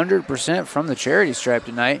shooting 100% from the charity stripe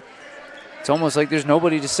tonight. It's almost like there's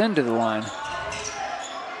nobody to send to the line.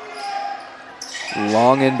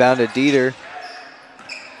 Long inbound to Dieter.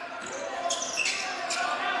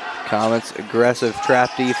 Comet's aggressive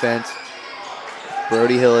trap defense.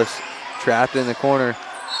 Brody Hillis trapped in the corner.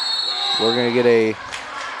 We're going to get a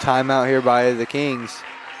timeout here by the Kings.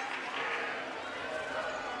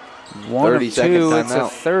 1 of 2, it's a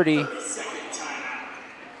 30.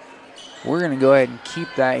 We're going to go ahead and keep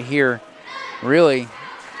that here. Really,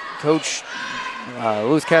 Coach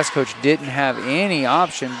Lewis Cass coach didn't have any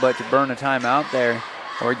option but to burn a timeout there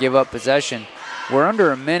or give up possession. We're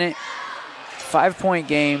under a minute, 5-point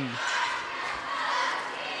game.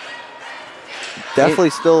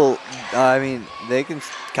 Definitely still, I mean,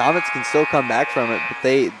 Comets can still come back from it, but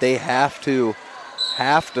they have to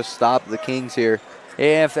stop the Kings here.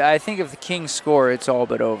 Yeah, I think if the Kings score, it's all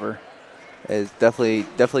but over. It's definitely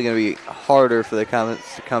going to be harder for the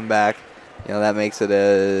Comets to come back. You know, that makes it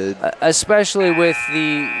especially with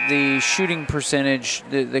the shooting percentage.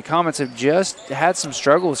 The Comets have just had some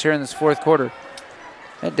struggles here in this fourth quarter.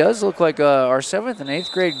 It does look like our 7th and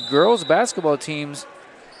 8th grade girls basketball teams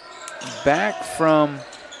back from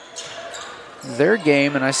their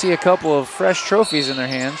game, and I see a couple of fresh trophies in their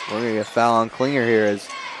hands. We're going to get a foul on Klinger here as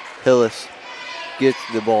Hillis gets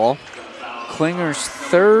the ball. Klinger's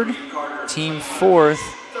third, team 4th.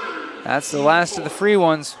 That's the last of the free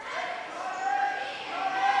ones.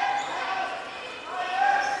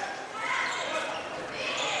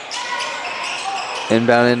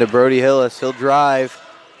 Inbound into Brody Hillis. He'll drive,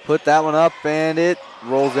 put that one up, and it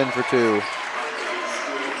rolls in for 2.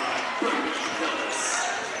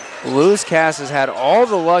 Lewis Cass has had all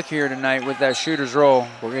the luck here tonight with that shooter's roll.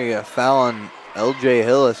 We're going to get a foul on LJ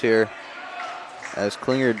Hillis here as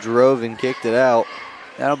Klinger drove and kicked it out.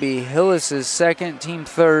 That'll be Hillis' second, team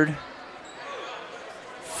third.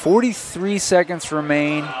 43 seconds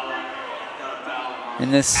remain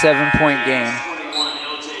in this 7-point game.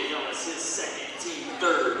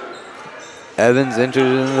 Evans entered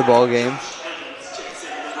into the ball game.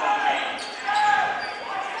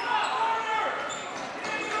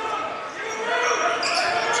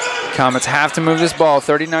 Comets have to move this ball,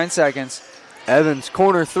 39 seconds. Evans,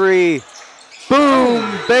 corner 3.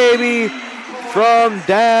 Boom, baby, from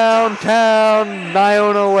downtown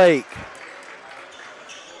Niona Lake.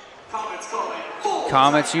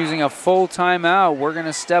 Comets using a full timeout. We're going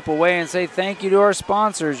to step away and say thank you to our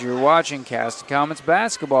sponsors. You're watching Caston Comets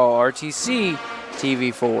Basketball, RTC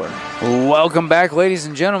TV4. Welcome back, ladies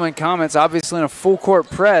and gentlemen. Comets obviously in a full court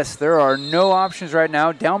press. There are no options right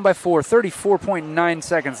now. Down by 4, 34.9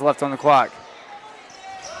 seconds left on the clock.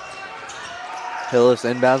 Hillis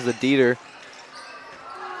inbounds the Dieter.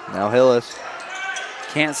 Now Hillis.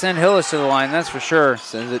 Can't send Hillis to the line, that's for sure.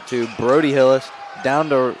 Sends it to Brody Hillis. Down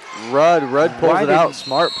to Rudd. Rudd pulls it out.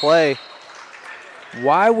 Smart play.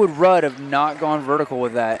 Why would Rudd have not gone vertical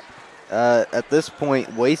with that? At this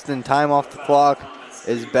point, wasting time off the clock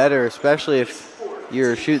is better, especially if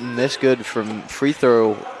you're shooting this good from free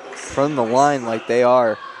throw from the line like they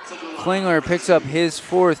are. Klinger picks up his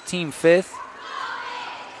 4th, team 5th.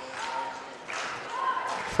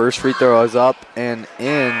 First free throw is up and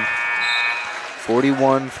in.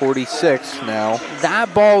 41-46 now.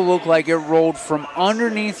 That ball looked like it rolled from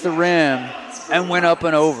underneath the rim and went up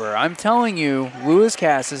and over. I'm telling you, Lewis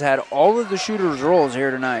Cass has had all of the shooters' rolls here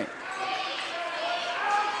tonight.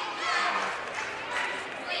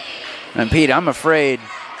 And Pete, I'm afraid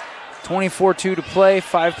 24-2 to play,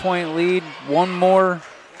 5-point lead, one more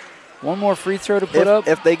free throw to put up.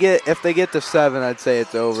 If they get to 7, I'd say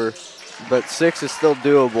it's over. But 6 is still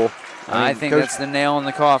doable. I think that's the nail in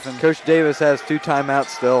the coffin. Coach Davis has 2 timeouts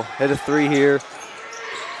still. Hit a 3 here.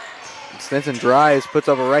 Stinson drives, puts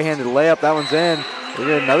up a right-handed layup. That one's in. We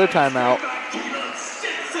get another timeout.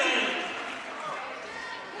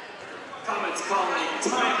 Comets calling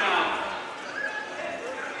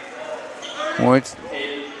timeout.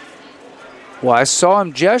 Well, I saw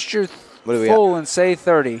him gesture full and say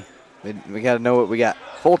 30. We got to know what we got.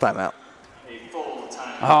 Full timeout.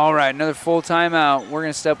 All right, another full timeout. We're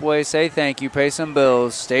going to step away, say thank you, pay some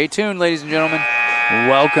bills. Stay tuned, ladies and gentlemen.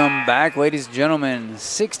 Welcome back, ladies and gentlemen.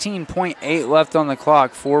 16.8 left on the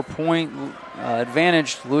clock. 4-point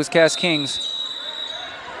advantage, Lewis Cass Kings.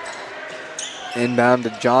 Inbound to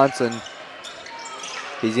Johnson.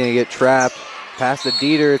 He's going to get trapped. Pass to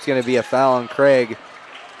Dieter. It's going to be a foul on Craig.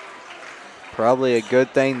 Probably a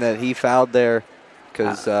good thing that he fouled there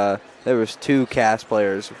because there was 2 Cass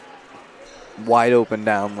players wide open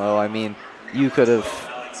down low. I mean, you could have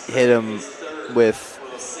hit him with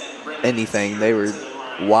anything. They were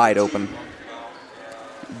wide open.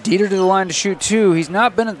 Dieter to the line to shoot 2. He's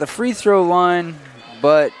not been at the free throw line,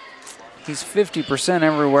 but he's 50%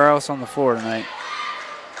 everywhere else on the floor tonight.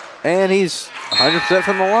 And he's 100%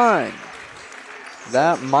 from the line.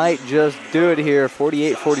 That might just do it here.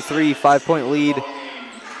 48-43, 5-point lead.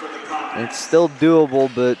 It's still doable,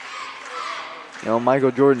 but you know,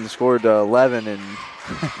 Michael Jordan scored 11 and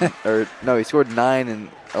or no, he scored 9 in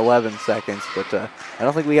 11 seconds. But I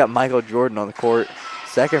don't think we got Michael Jordan on the court.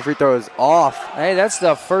 Second free throw is off. Hey, that's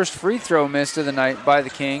the first free throw missed of the night by the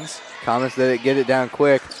Kings. Comets did it, get it down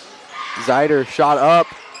quick. Zider shot up,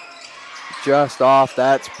 just off.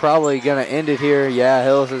 That's probably going to end it here. Yeah,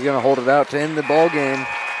 Hillis is going to hold it out to end the ball game.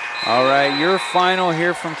 All right, your final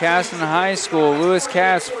here from Caston High School. Lewis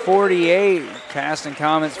Cass 48, Caston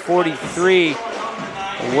Comets 43.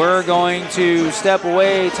 We're going to step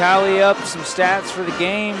away, tally up some stats for the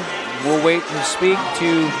game. We'll wait to speak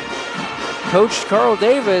to Coach Carl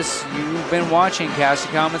Davis. You've been watching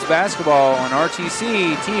Caston Comets basketball on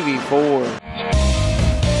RTC TV4.